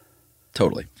Boba.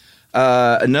 Totally.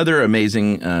 Another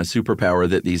amazing superpower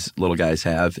that these little guys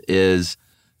have is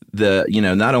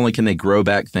not only can they grow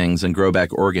back things and grow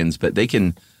back organs, but they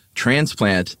can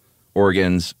transplant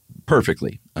organs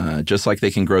perfectly, just like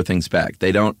they can grow things back.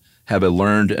 They don't have a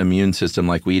learned immune system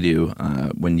like we do.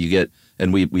 When you get,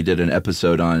 and we did an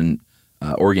episode on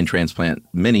organ transplant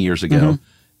many years ago.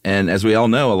 And as we all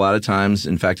know, a lot of times,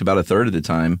 in fact, about a third of the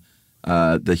time,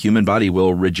 the human body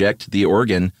will reject the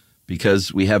organ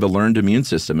because we have a learned immune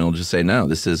system. It'll just say, no,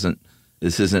 this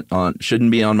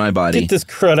shouldn't be on my body. Get this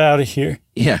crud out of here.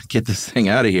 Yeah, get this thing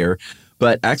out of here.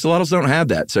 But axolotls don't have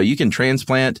that. So you can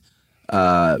transplant,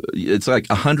 it's like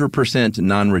 100%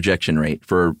 non-rejection rate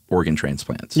for organ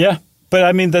transplants. Yeah, but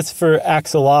I mean, that's for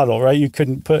axolotl, right? You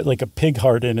couldn't put like a pig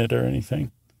heart in it or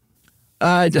anything.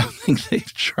 I don't think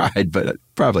they've tried, but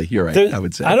probably you're right, I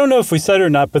would say. I don't know if we said it or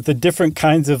not, but the different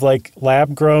kinds of like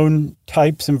lab-grown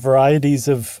types and varieties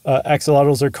of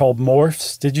axolotls are called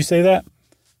morphs. Did you say that?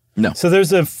 No. So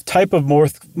there's a type of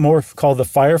morph called the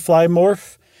firefly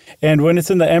morph, and when it's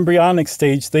in the embryonic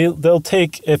stage, they'll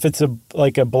take, if it's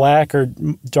a black or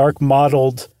dark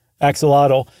mottled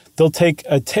axolotl, they'll take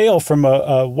a tail from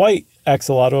a white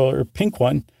axolotl or pink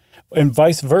one, and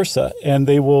vice versa, and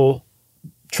they will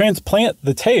transplant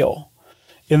the tail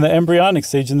in the embryonic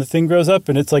stage, and the thing grows up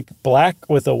and it's like black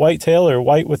with a white tail or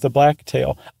white with a black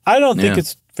tail. I don't think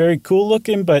it's very cool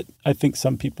looking, but I think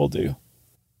some people do.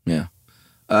 Yeah.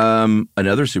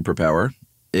 Another superpower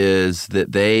is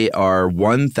that they are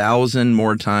 1,000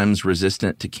 more times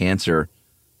resistant to cancer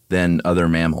than other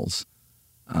mammals.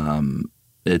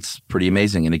 It's pretty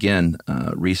amazing. And again,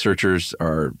 researchers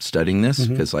are studying this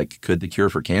because, could the cure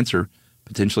for cancer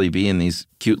potentially be in these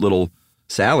cute little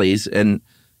Sallies? And,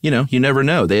 you never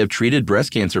know. They have treated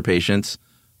breast cancer patients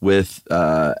with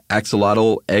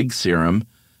axolotl egg serum,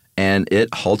 and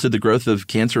it halted the growth of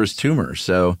cancerous tumors.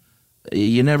 So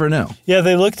you never know. Yeah,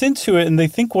 they looked into it, and they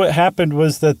think what happened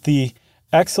was that the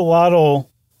axolotl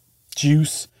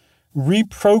juice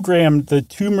reprogrammed the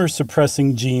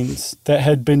tumor-suppressing genes that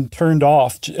had been turned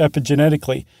off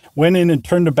epigenetically, went in and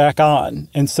turned them back on.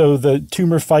 And so the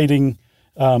tumor-fighting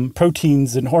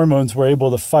proteins and hormones were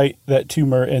able to fight that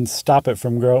tumor and stop it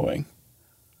from growing.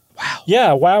 Wow.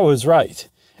 Yeah, wow is right.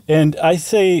 And I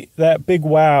say that big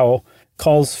wow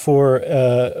calls for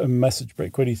a message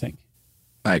break. What do you think?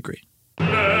 I agree.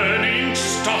 Learning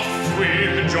stuff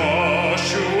with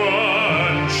Joshua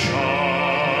and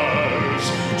Charles.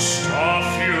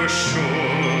 Stuff you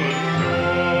should know.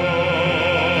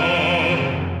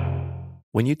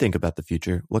 When you think about the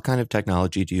future, what kind of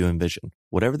technology do you envision?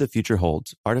 Whatever the future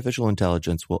holds, artificial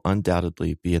intelligence will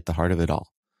undoubtedly be at the heart of it all.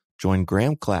 Join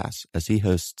Graham Class as he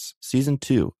hosts Season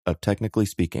 2 of Technically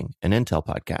Speaking, an Intel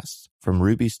podcast from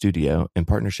Ruby Studio in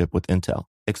partnership with Intel.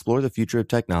 Explore the future of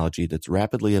technology that's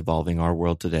rapidly evolving our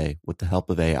world today with the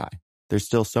help of AI. There's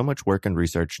still so much work and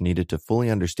research needed to fully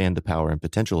understand the power and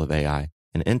potential of AI,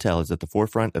 and Intel is at the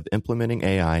forefront of implementing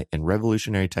AI and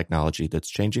revolutionary technology that's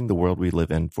changing the world we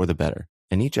live in for the better.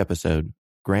 In each episode,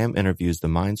 Graham interviews the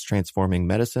minds transforming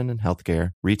medicine and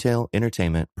healthcare, retail,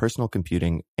 entertainment, personal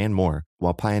computing, and more,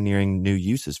 while pioneering new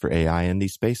uses for AI in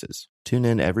these spaces. Tune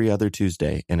in every other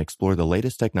Tuesday and explore the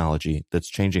latest technology that's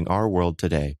changing our world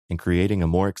today and creating a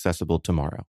more accessible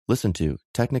tomorrow. Listen to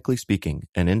Technically Speaking,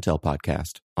 an Intel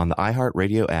podcast on the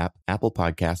iHeartRadio app, Apple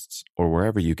Podcasts, or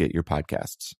wherever you get your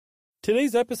podcasts.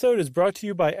 Today's episode is brought to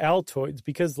you by Altoids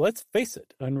because, let's face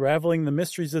it, unraveling the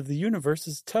mysteries of the universe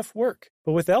is tough work.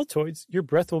 But with Altoids, your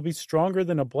breath will be stronger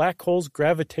than a black hole's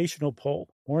gravitational pull,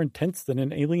 more intense than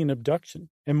an alien abduction,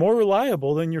 and more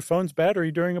reliable than your phone's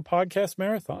battery during a podcast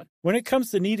marathon. When it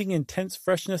comes to needing intense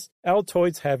freshness,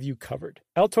 Altoids have you covered.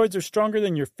 Altoids are stronger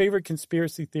than your favorite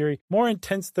conspiracy theory, more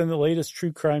intense than the latest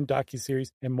true crime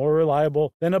docuseries, and more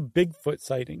reliable than a Bigfoot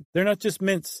sighting. They're not just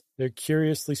mints, they're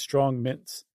curiously strong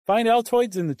mints. Find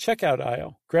Altoids in the checkout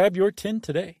aisle. Grab your tin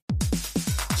today.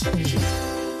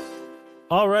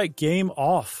 All right, game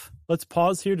off. Let's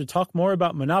pause here to talk more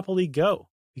about Monopoly Go.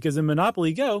 Because in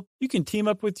Monopoly Go, you can team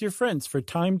up with your friends for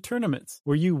timed tournaments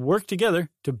where you work together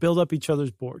to build up each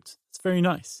other's boards. It's very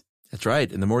nice. That's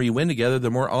right. And the more you win together,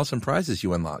 the more awesome prizes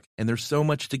you unlock. And there's so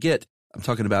much to get. I'm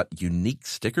talking about unique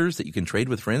stickers that you can trade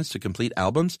with friends to complete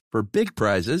albums for big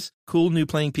prizes, cool new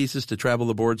playing pieces to travel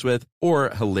the boards with, or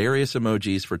hilarious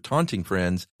emojis for taunting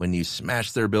friends when you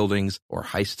smash their buildings or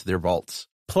heist their vaults.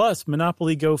 Plus,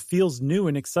 Monopoly Go feels new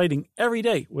and exciting every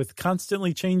day with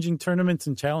constantly changing tournaments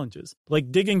and challenges,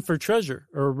 like digging for treasure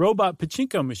or a robot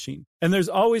pachinko machine. And there's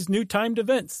always new timed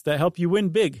events that help you win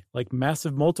big, like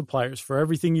massive multipliers for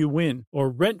everything you win or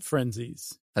rent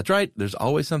frenzies. That's right. There's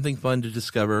always something fun to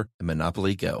discover in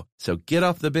Monopoly Go. So get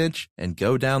off the bench and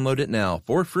go download it now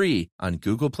for free on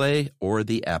Google Play or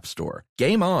the App Store.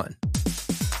 Game on.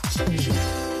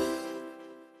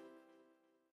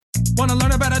 Want to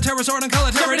learn about a pterosaur and call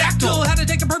it pterodactyl? How to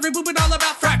take a perfect poop and all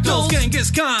about fractals. Genghis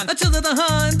Khan, Attila the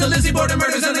Hun, the Lizzie Borden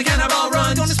murders and the cannibal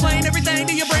runs. Gonna explain everything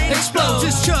to your brain explodes.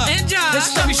 It's Chuck and Josh.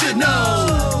 It's stuff you should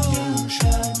know.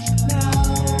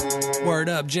 Word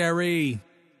up, Jerry.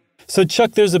 So,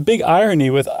 Chuck, there's a big irony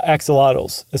with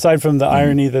axolotls, aside from the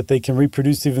irony that they can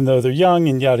reproduce even though they're young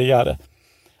and yada, yada.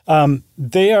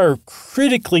 They are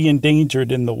critically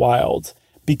endangered in the wild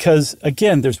because,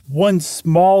 again, there's one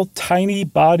small, tiny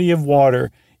body of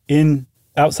water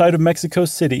outside of Mexico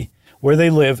City where they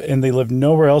live, and they live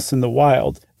nowhere else in the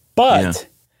wild. But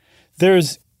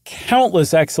there's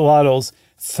countless axolotls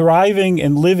thriving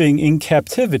and living in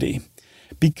captivity,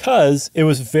 because it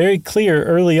was very clear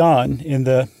early on in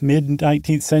the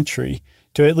mid-19th century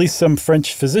to at least some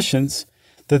French physicians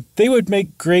that they would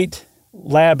make great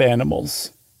lab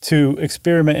animals to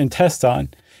experiment and test on.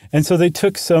 And so they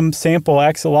took some sample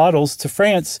axolotls to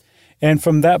France, and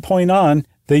from that point on,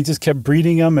 they just kept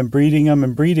breeding them and breeding them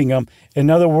and breeding them. And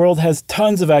now the world has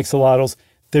tons of axolotls.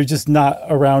 They're just not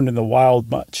around in the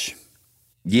wild much.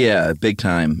 Yeah, big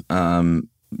time.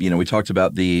 We talked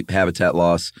about the habitat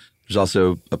loss. There's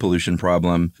also a pollution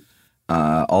problem.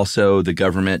 Also, the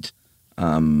government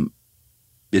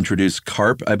introduced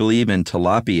carp, I believe, and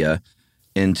tilapia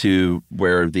into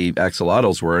where the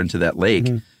axolotls were, into that lake.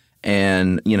 Mm-hmm.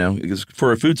 and, it's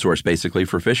for a food source, basically,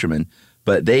 for fishermen.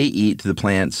 But they eat the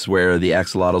plants where the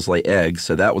axolotls lay eggs,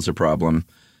 so that was a problem.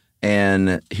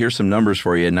 And here's some numbers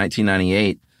for you. In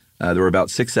 1998, there were about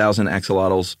 6,000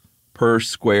 axolotls per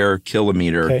square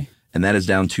kilometer, and that is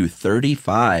down to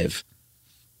 35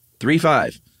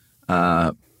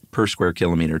 per square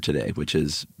kilometer today, which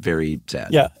is very sad.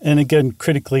 Yeah, and again,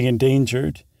 critically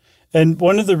endangered. And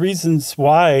one of the reasons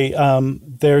why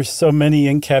there's so many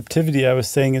in captivity, I was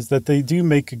saying, is that they do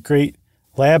make a great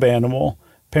lab animal.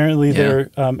 Apparently, they're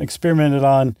experimented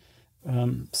on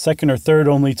second or third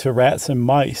only to rats and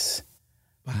mice.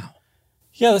 Wow.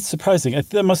 Yeah, that's surprising.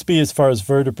 That must be as far as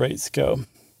vertebrates go.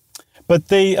 But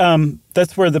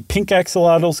that's where the pink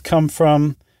axolotls come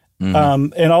from,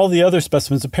 and all the other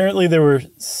specimens. Apparently, there were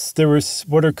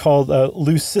what are called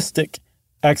leucistic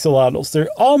axolotls. They're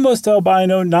almost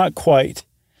albino, not quite.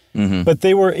 But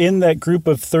they were in that group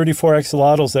of 34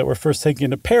 axolotls that were first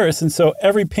taken to Paris. And so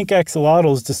every pink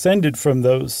axolotl is descended from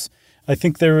those. I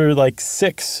think there were like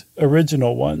 6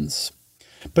 original ones.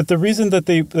 But the reason that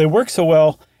they work so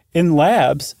well in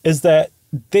labs is that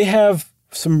they have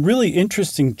some really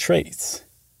interesting traits.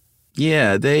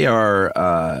 Yeah, they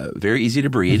are very easy to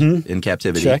breed in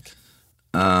captivity. Check.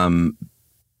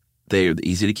 They're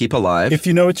easy to keep alive. If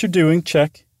you know what you're doing,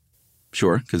 check.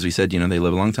 Sure, because we said, they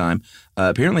live a long time.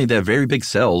 Apparently, they have very big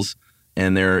cells,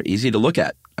 and they're easy to look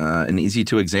at and easy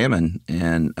to examine.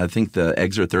 And I think the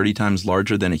eggs are 30 times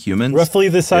larger than a human's. Roughly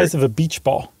the size of a beach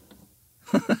ball.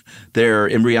 Their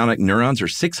embryonic neurons are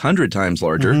 600 times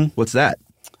larger. What's that?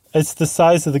 It's the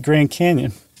size of the Grand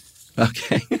Canyon.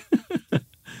 Okay.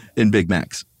 In Big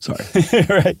Macs. Sorry.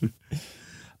 Right.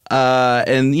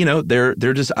 And,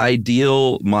 they're just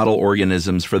ideal model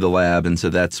organisms for the lab. And so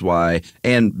that's why,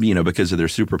 and, because of their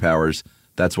superpowers,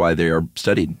 that's why they are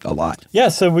studied a lot. Yeah,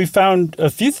 so we found a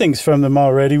few things from them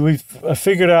already. We've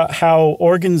figured out how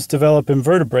organs develop in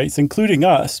vertebrates, including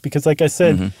us, because like I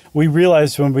said, we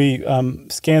realized when we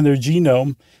scanned their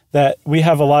genome that we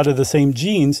have a lot of the same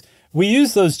genes. We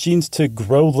use those genes to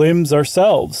grow limbs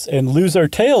ourselves and lose our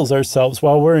tails ourselves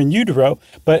while we're in utero.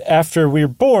 But after we're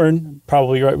born,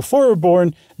 probably right before we're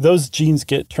born, those genes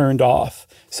get turned off.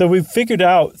 So we've figured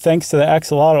out, thanks to the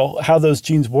axolotl, how those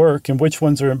genes work and which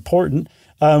ones are important.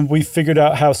 We figured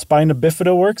out how spina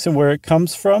bifida works and where it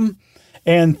comes from.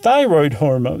 And thyroid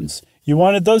hormones. You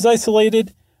wanted those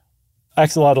isolated?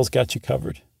 Axolotls got you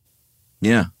covered.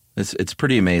 Yeah, it's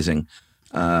pretty amazing.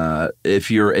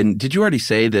 Did you already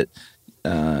say that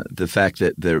the fact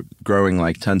that they're growing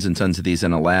like tons and tons of these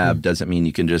in a lab doesn't mean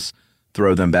you can just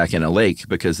throw them back in a lake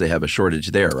because they have a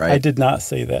shortage there, right? I did not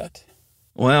say that.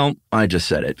 Well, I just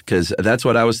said it because that's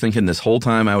what I was thinking this whole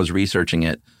time I was researching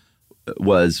it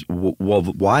was, well,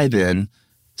 why then,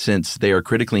 since they are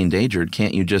critically endangered,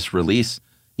 can't you just release,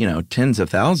 tens of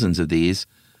thousands of these?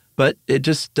 But it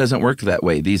just doesn't work that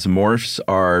way. These morphs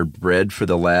are bred for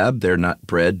the lab. They're not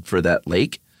bred for that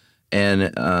lake. And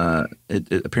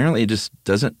it apparently just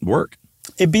doesn't work.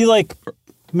 It'd be like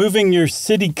moving your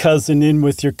city cousin in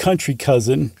with your country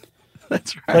cousin.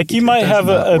 That's right. Like you might have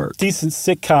a decent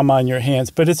sitcom on your hands,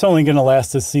 but it's only going to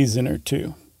last a season or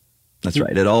two. That's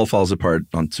right. It all falls apart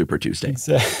on Super Tuesday.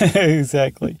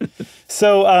 Exactly.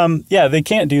 So, they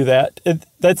can't do that.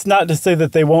 That's not to say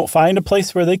that they won't find a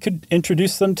place where they could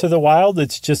introduce them to the wild.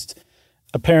 It's just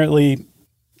apparently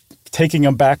taking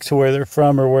them back to where they're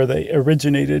from or where they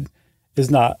originated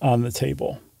is not on the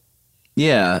table.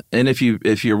 Yeah. And if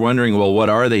you're wondering, well, what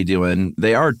are they doing?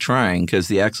 They are trying because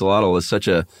the axolotl is such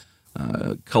a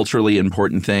culturally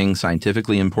important thing,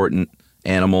 scientifically important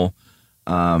animal.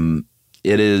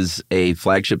 It is a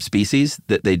flagship species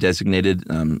that they designated,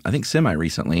 I think,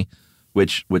 semi-recently,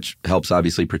 which helps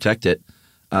obviously protect it.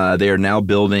 They are now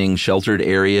building sheltered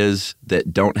areas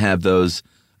that don't have those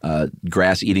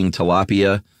grass-eating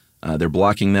tilapia. They're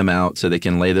blocking them out so they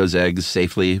can lay those eggs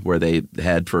safely where they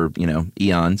had for,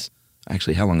 eons.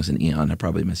 Actually, how long is an eon? I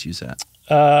probably misuse that.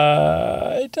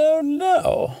 I don't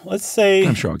know. Let's say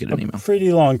I'm sure I'll get an email.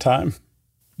 Pretty long time.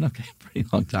 Okay, pretty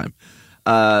long time.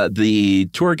 The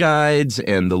tour guides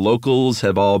and the locals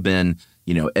have all been,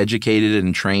 educated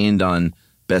and trained on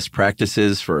best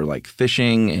practices for like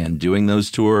fishing and doing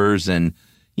those tours. And,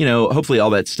 hopefully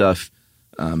all that stuff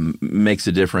makes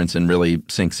a difference and really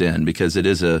sinks in because it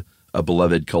is a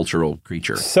beloved cultural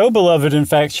creature. So beloved, in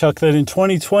fact, Chuck, that in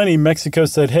 2020, Mexico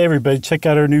said, hey, everybody, check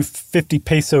out our new 50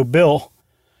 peso bill.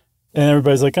 And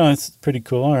everybody's like, oh, it's pretty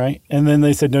cool. All right. And then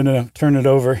they said, no, turn it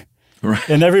over. Right.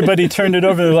 And everybody turned it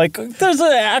over. They're like, there's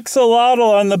an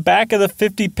axolotl on the back of the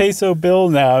 50 peso bill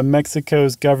now. And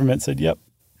Mexico's government said, yep,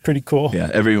 pretty cool. Yeah,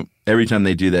 every time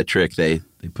they do that trick, they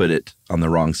They put it on the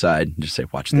wrong side and just say,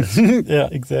 watch this. Yeah,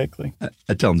 exactly.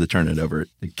 I tell them to turn it over.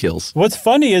 It kills. What's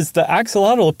funny is the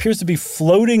axolotl appears to be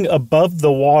floating above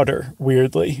the water,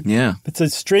 weirdly. Yeah. It's a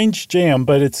strange jam,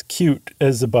 but it's cute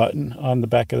as a button on the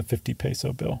back of the 50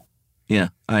 peso bill. Yeah,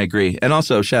 I agree. And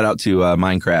also, shout out to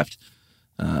Minecraft.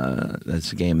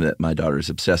 That's a game that my daughter is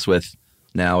obsessed with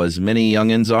now, as many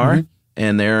youngins are. Mm-hmm.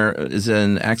 And there is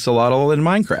an axolotl in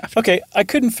Minecraft. Okay, I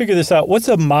couldn't figure this out. What's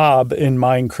a mob in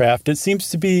Minecraft? It seems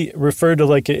to be referred to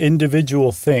like an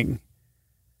individual thing.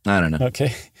 I don't know.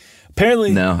 Okay.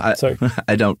 Apparently. No, sorry.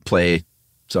 I don't play,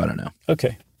 so I don't know.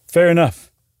 Okay, fair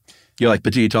enough. You're like,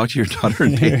 but do you talk to your daughter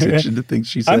and pay attention to things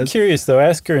she says? I'm curious, though.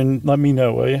 Ask her and let me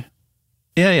know, will you?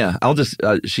 Yeah. I'll just,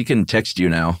 she can text you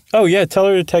now. Oh, yeah. Tell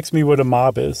her to text me what a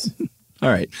mob is. All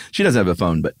right. She doesn't have a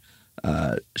phone, but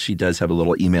she does have a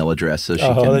little email address, so she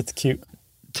can that's cute.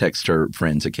 Text her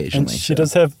friends occasionally. And she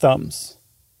does have thumbs.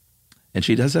 And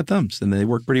she does have thumbs, and they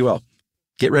work pretty well.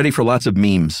 Get ready for lots of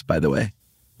memes, by the way.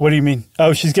 What do you mean?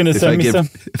 Oh, she's going to send me some?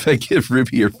 If I give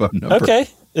Ruby your phone number. Okay.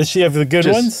 Does she have the good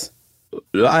ones?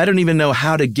 I don't even know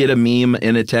how to get a meme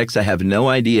in a text. I have no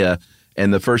idea.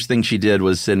 And the first thing she did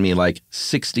was send me like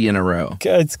 60 in a row.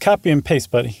 It's copy and paste,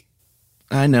 buddy.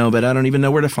 I know, but I don't even know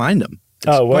where to find them.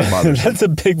 Oh, well, that's a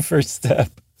big first step.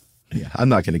 Yeah, I'm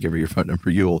not going to give her your phone number.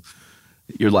 Your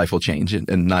life will change, and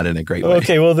not in a great way.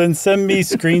 Okay, well, then send me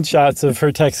screenshots of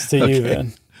her text to you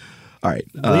then. All right.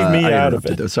 Leave me out of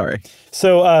it. Though. Sorry.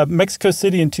 So Mexico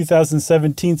City in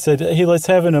 2017 said, hey, let's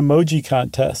have an emoji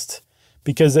contest.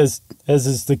 Because as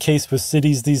is the case with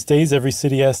cities these days, every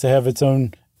city has to have its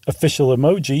own official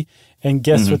emoji. And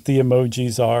guess what the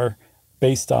emojis are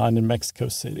based on in Mexico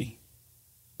City?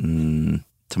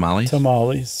 Tamales?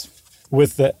 Tamales.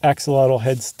 With the axolotl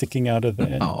head sticking out of the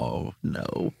end. Oh,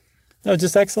 no. No,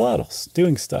 just axolotls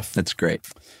doing stuff. That's great.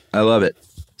 I love it.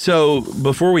 So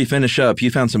before we finish up, you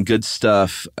found some good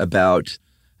stuff about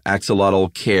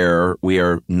axolotl care. We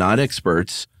are not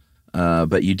experts,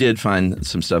 but you did find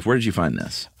some stuff. Where did you find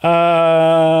this?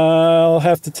 I'll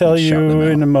have to tell you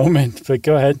in a moment, but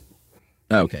go ahead.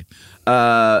 Okay.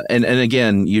 And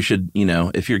again, you should,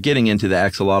 if you're getting into the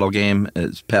axolotl game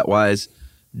as pet-wise,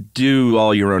 do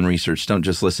all your own research. Don't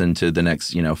just listen to the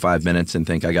next, 5 minutes and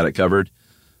think I got it covered.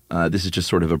 This is just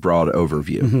sort of a broad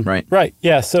overview, right? Right.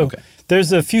 Yeah. So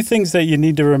there's a few things that you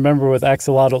need to remember with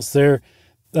axolotls. They're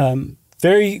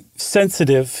very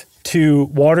sensitive to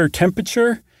water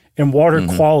temperature and water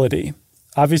quality.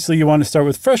 Obviously, you want to start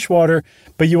with fresh water,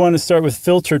 but you want to start with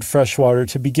filtered fresh water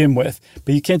to begin with.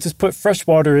 But you can't just put fresh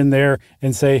water in there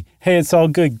and say, hey, it's all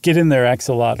good. Get in there,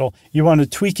 axolotl. You want to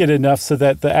tweak it enough so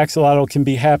that the axolotl can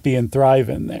be happy and thrive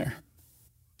in there.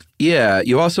 Yeah,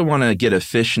 you also want to get a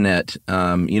fish net.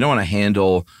 You don't want to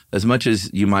handle, as much as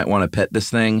you might want to pet this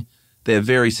thing, they have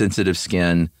very sensitive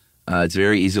skin. It's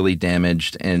very easily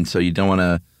damaged, and so you don't want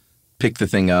to pick the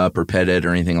thing up or pet it or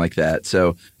anything like that.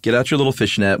 So get out your little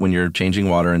fish net when you're changing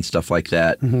water and stuff like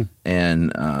that,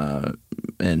 and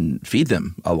feed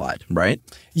them a lot, right?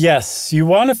 Yes, you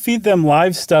want to feed them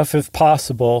live stuff if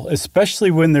possible, especially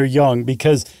when they're young,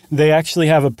 because they actually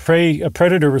have a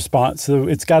predator response. So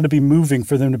it's got to be moving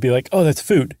for them to be like, oh, that's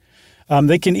food.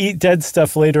 They can eat dead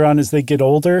stuff later on as they get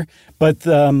older, but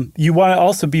you want to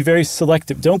also be very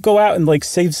selective. Don't go out and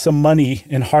save some money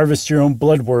and harvest your own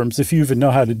bloodworms if you even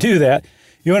know how to do that.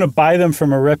 You want to buy them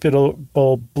from a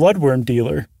reputable bloodworm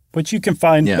dealer, which you can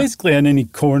find basically on any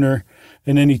corner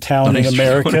in any town in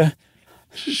America.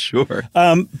 Sure.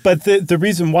 But the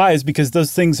reason why is because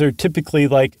those things are typically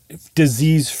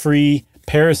disease-free,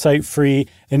 parasite-free,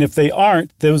 and if they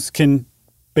aren't, those can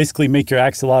basically make your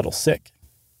axolotl sick.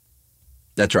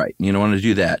 That's right. You don't want to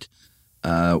do that.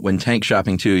 When tank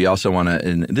shopping, too, you also want to,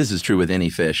 and this is true with any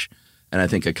fish, and I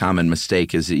think a common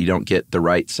mistake is that you don't get the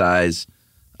right size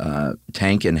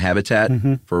tank and habitat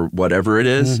for whatever it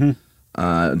is.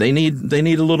 They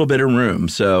need a little bit of room.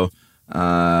 So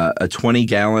a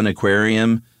 20-gallon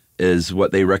aquarium is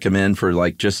what they recommend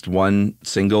for just one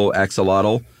single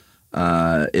axolotl.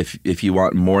 If you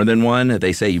want more than one,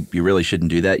 they say you really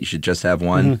shouldn't do that. You should just have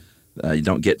one. You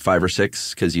don't get 5 or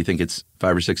 6 because you think it's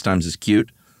 5 or 6 times as cute.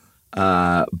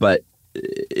 But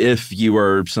if you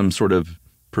are some sort of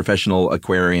professional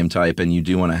aquarium type and you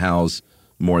do want to house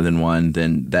more than one,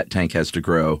 then that tank has to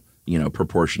grow,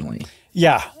 proportionally.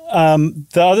 Yeah.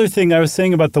 The other thing I was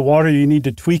saying about the water, you need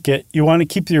to tweak it. You want to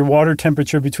keep your water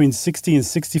temperature between 60 and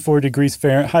 64 degrees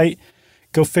Fahrenheit.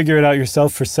 Go figure it out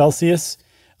yourself for Celsius.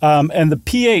 And the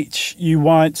pH, you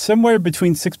want somewhere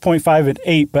between 6.5 and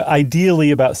 8, but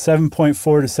ideally about 7.4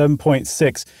 to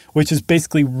 7.6, which is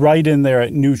basically right in there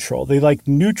at neutral. They like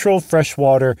neutral fresh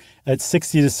water at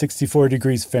 60 to 64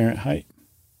 degrees Fahrenheit.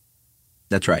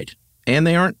 That's right. And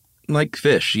they aren't like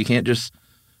fish. You can't just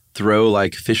throw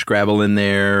like fish gravel in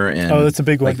there. And Oh, that's a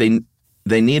big one. Like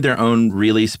they need their own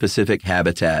really specific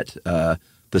habitat, the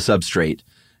substrate.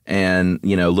 And,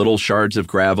 little shards of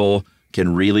gravel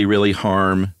can really, really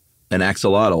harm an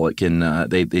axolotl. It can,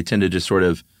 they tend to just sort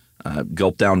of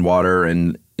gulp down water,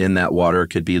 and in that water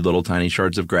could be little tiny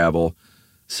shards of gravel.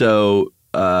 So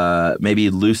maybe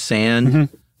loose sand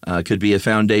could be a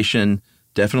foundation.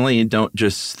 Definitely don't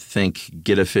just think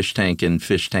get a fish tank and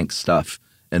fish tank stuff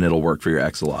and it'll work for your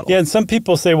axolotl. Yeah, and some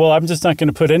people say, well, I'm just not going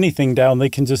to put anything down.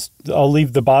 I'll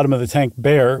leave the bottom of the tank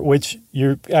bare, which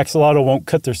your axolotl won't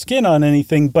cut their skin on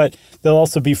anything, but they'll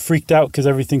also be freaked out because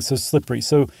everything's so slippery.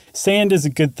 So sand is a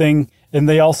good thing, and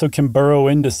they also can burrow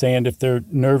into sand if they're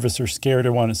nervous or scared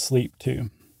or want to sleep too.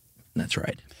 That's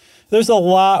right. There's a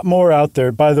lot more out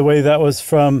there. By the way, that was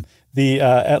from the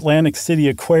Atlantic City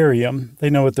Aquarium. They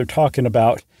know what they're talking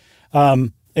about.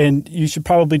 And you should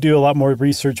probably do a lot more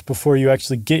research before you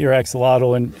actually get your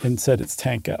axolotl and set its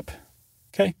tank up.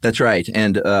 Okay? That's right.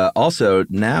 And also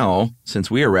now,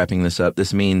 since we are wrapping this up,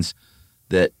 this means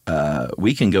that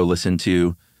we can go listen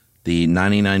to the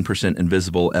 99%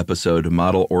 Invisible episode,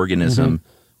 Model Organism,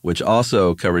 which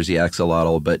also covers the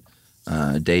axolotl. But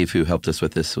Dave, who helped us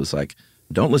with this, was like,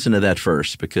 don't listen to that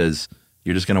first because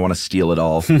you're just going to want to steal it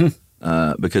all.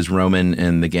 Because Roman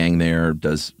and the gang there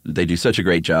they do such a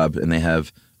great job, and they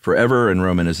have forever, and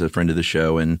Roman is a friend of the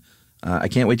show, and I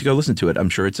can't wait to go listen to it. I'm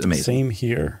sure it's amazing. Same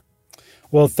here.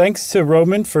 Well, thanks to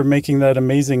Roman for making that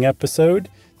amazing episode.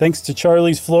 Thanks to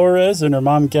Charlize Flores and her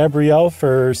mom Gabrielle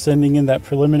for sending in that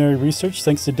preliminary research.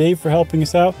 Thanks to Dave for helping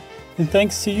us out. And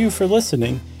thanks to you for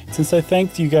listening. Since I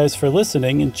thanked you guys for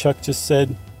listening and Chuck just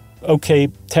said okay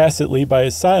tacitly by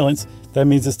his silence, that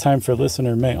means it's time for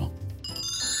listener mail.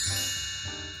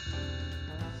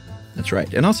 That's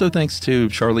right. And also thanks to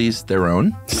Charlize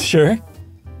Theron. Sure.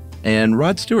 And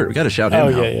Rod Stewart. We got to shout him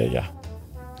out. Oh, yeah.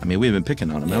 I mean, we've been picking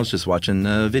on him. I was just watching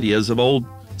videos of old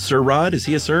Sir Rod. Is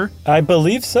he a sir? I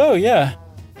believe so, yeah.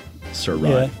 Sir Rod.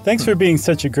 Yeah. Thanks for being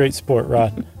such a great sport,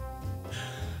 Rod.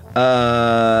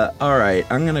 All right.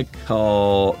 I'm going to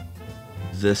call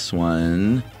this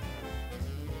one.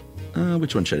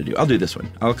 Which one should I do? I'll do this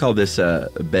one. I'll call this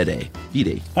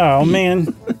Bede. Oh,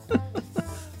 man.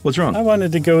 What's wrong? I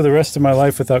wanted to go the rest of my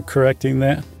life without correcting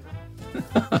that.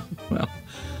 Well,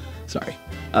 sorry.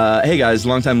 Hey, guys,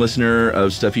 longtime listener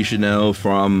of Stuff You Should Know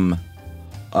from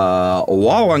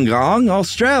Wollongong,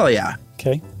 Australia.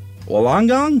 Okay.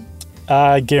 Wollongong?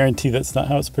 I guarantee that's not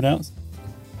how it's pronounced.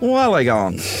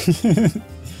 Wollongong.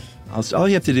 All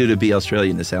you have to do to be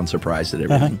Australian is sound surprised at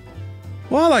everything.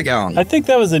 Wollongong. I think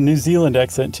that was a New Zealand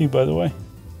accent, too, by the way.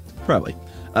 Probably.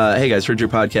 Hey, guys, heard your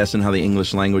podcast on how the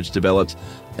English language developed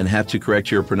and have to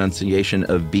correct your pronunciation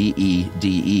of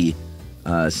B-E-D-E.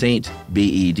 Saint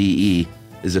B-E-D-E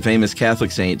is a famous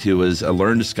Catholic saint who was a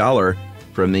learned scholar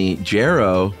from the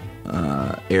Jarrow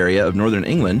area of northern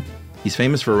England. He's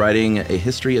famous for writing a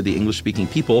history of the English-speaking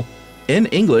people in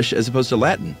English as opposed to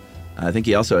Latin. I think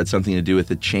he also had something to do with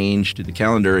the change to the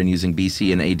calendar and using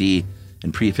BC and AD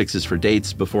and prefixes for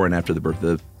dates before and after the birth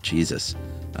of Jesus.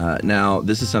 Now,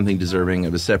 this is something deserving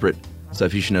of a separate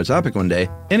Stuff You Should Know topic one day.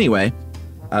 Anyway,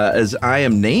 as I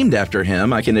am named after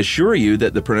him, I can assure you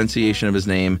that the pronunciation of his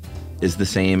name is the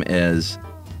same as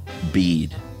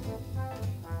Bede.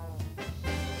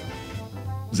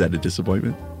 Is that a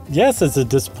disappointment? Yes, it's a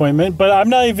disappointment, but I'm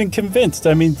not even convinced.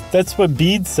 I mean, that's what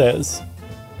Bede says.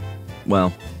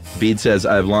 Well, Bede says,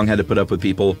 I've long had to put up with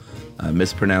people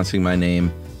mispronouncing my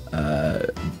name,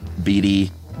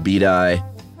 Bede,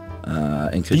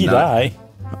 and could not...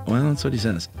 Well, that's what he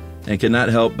says. And could not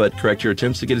help but correct your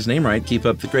attempts to get his name right. Keep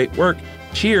up the great work.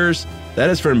 Cheers. That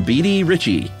is from Bede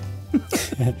Ritchie.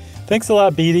 Thanks a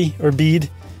lot, Bede, or Bede.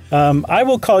 I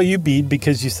will call you Bede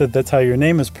because you said that's how your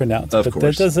name is pronounced. Of but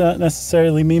course. That doesn't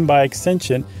necessarily mean by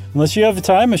extension, unless you have a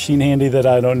time machine handy that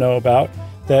I don't know about,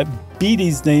 that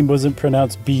Bede's name wasn't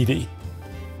pronounced Bede.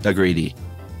 Agreedy.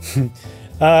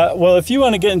 Well, if you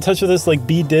want to get in touch with us like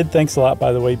Bede did, thanks a lot,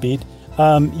 by the way, Bede,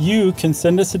 you can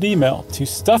send us an email to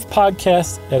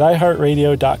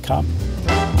stuffpodcast@iheartradio.com.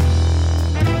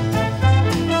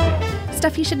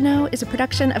 Stuff You Should Know is a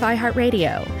production of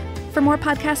iHeartRadio. For more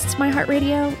podcasts from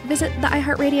iHeartRadio, visit the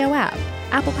iHeartRadio app,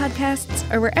 Apple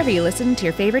Podcasts, or wherever you listen to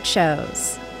your favorite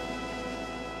shows.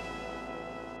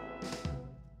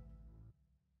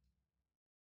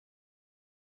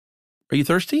 Are you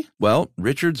thirsty? Well,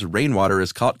 Richard's rainwater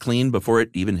is caught clean before it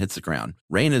even hits the ground.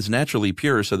 Rain is naturally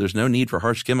pure, so there's no need for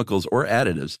harsh chemicals or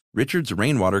additives. Richard's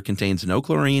rainwater contains no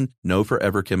chlorine, no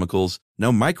forever chemicals,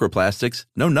 No microplastics,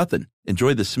 no nothing.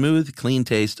 Enjoy the smooth, clean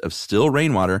taste of still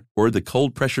rainwater or the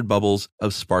cold-pressured bubbles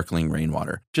of sparkling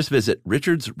rainwater. Just visit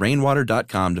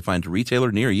richardsrainwater.com to find a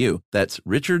retailer near you. That's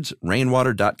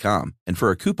richardsrainwater.com. And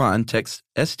for a coupon, text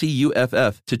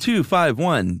STUFF to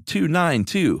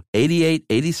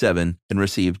 251-292-8887 and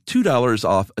receive $2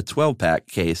 off a 12-pack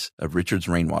case of Richards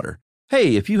Rainwater.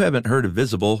 Hey, if you haven't heard of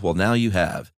Visible, well, now you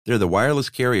have. They're the wireless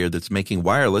carrier that's making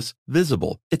wireless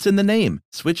visible. It's in the name.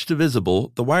 Switch to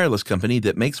Visible, the wireless company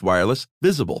that makes wireless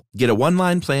visible. Get a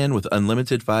one-line plan with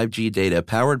unlimited 5G data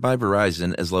powered by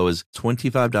Verizon as low as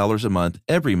 $25 a month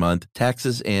every month,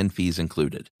 taxes and fees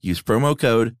included. Use promo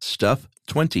code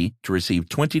STUFF20 to receive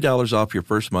 $20 off your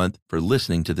first month for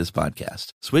listening to this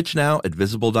podcast. Switch now at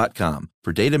Visible.com.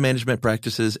 For data management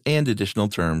practices and additional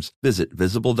terms, visit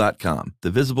Visible.com.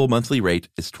 The Visible monthly rate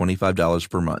is $25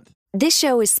 per month. This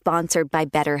show is sponsored by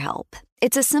BetterHelp.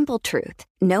 It's a simple truth.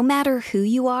 No matter who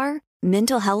you are,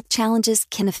 mental health challenges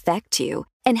can affect you,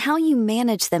 and how you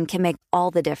manage them can make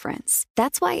all the difference.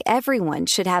 That's why everyone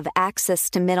should have access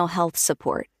to mental health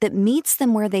support that meets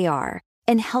them where they are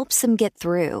and helps them get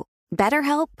through.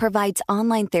 BetterHelp provides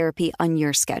online therapy on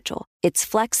your schedule. It's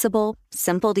flexible,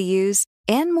 simple to use,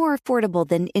 and more affordable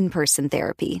than in-person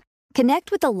therapy.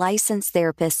 Connect with a licensed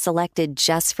therapist selected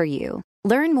just for you.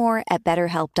 Learn more at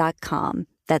BetterHelp.com.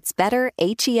 That's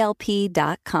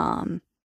BetterHelp.com.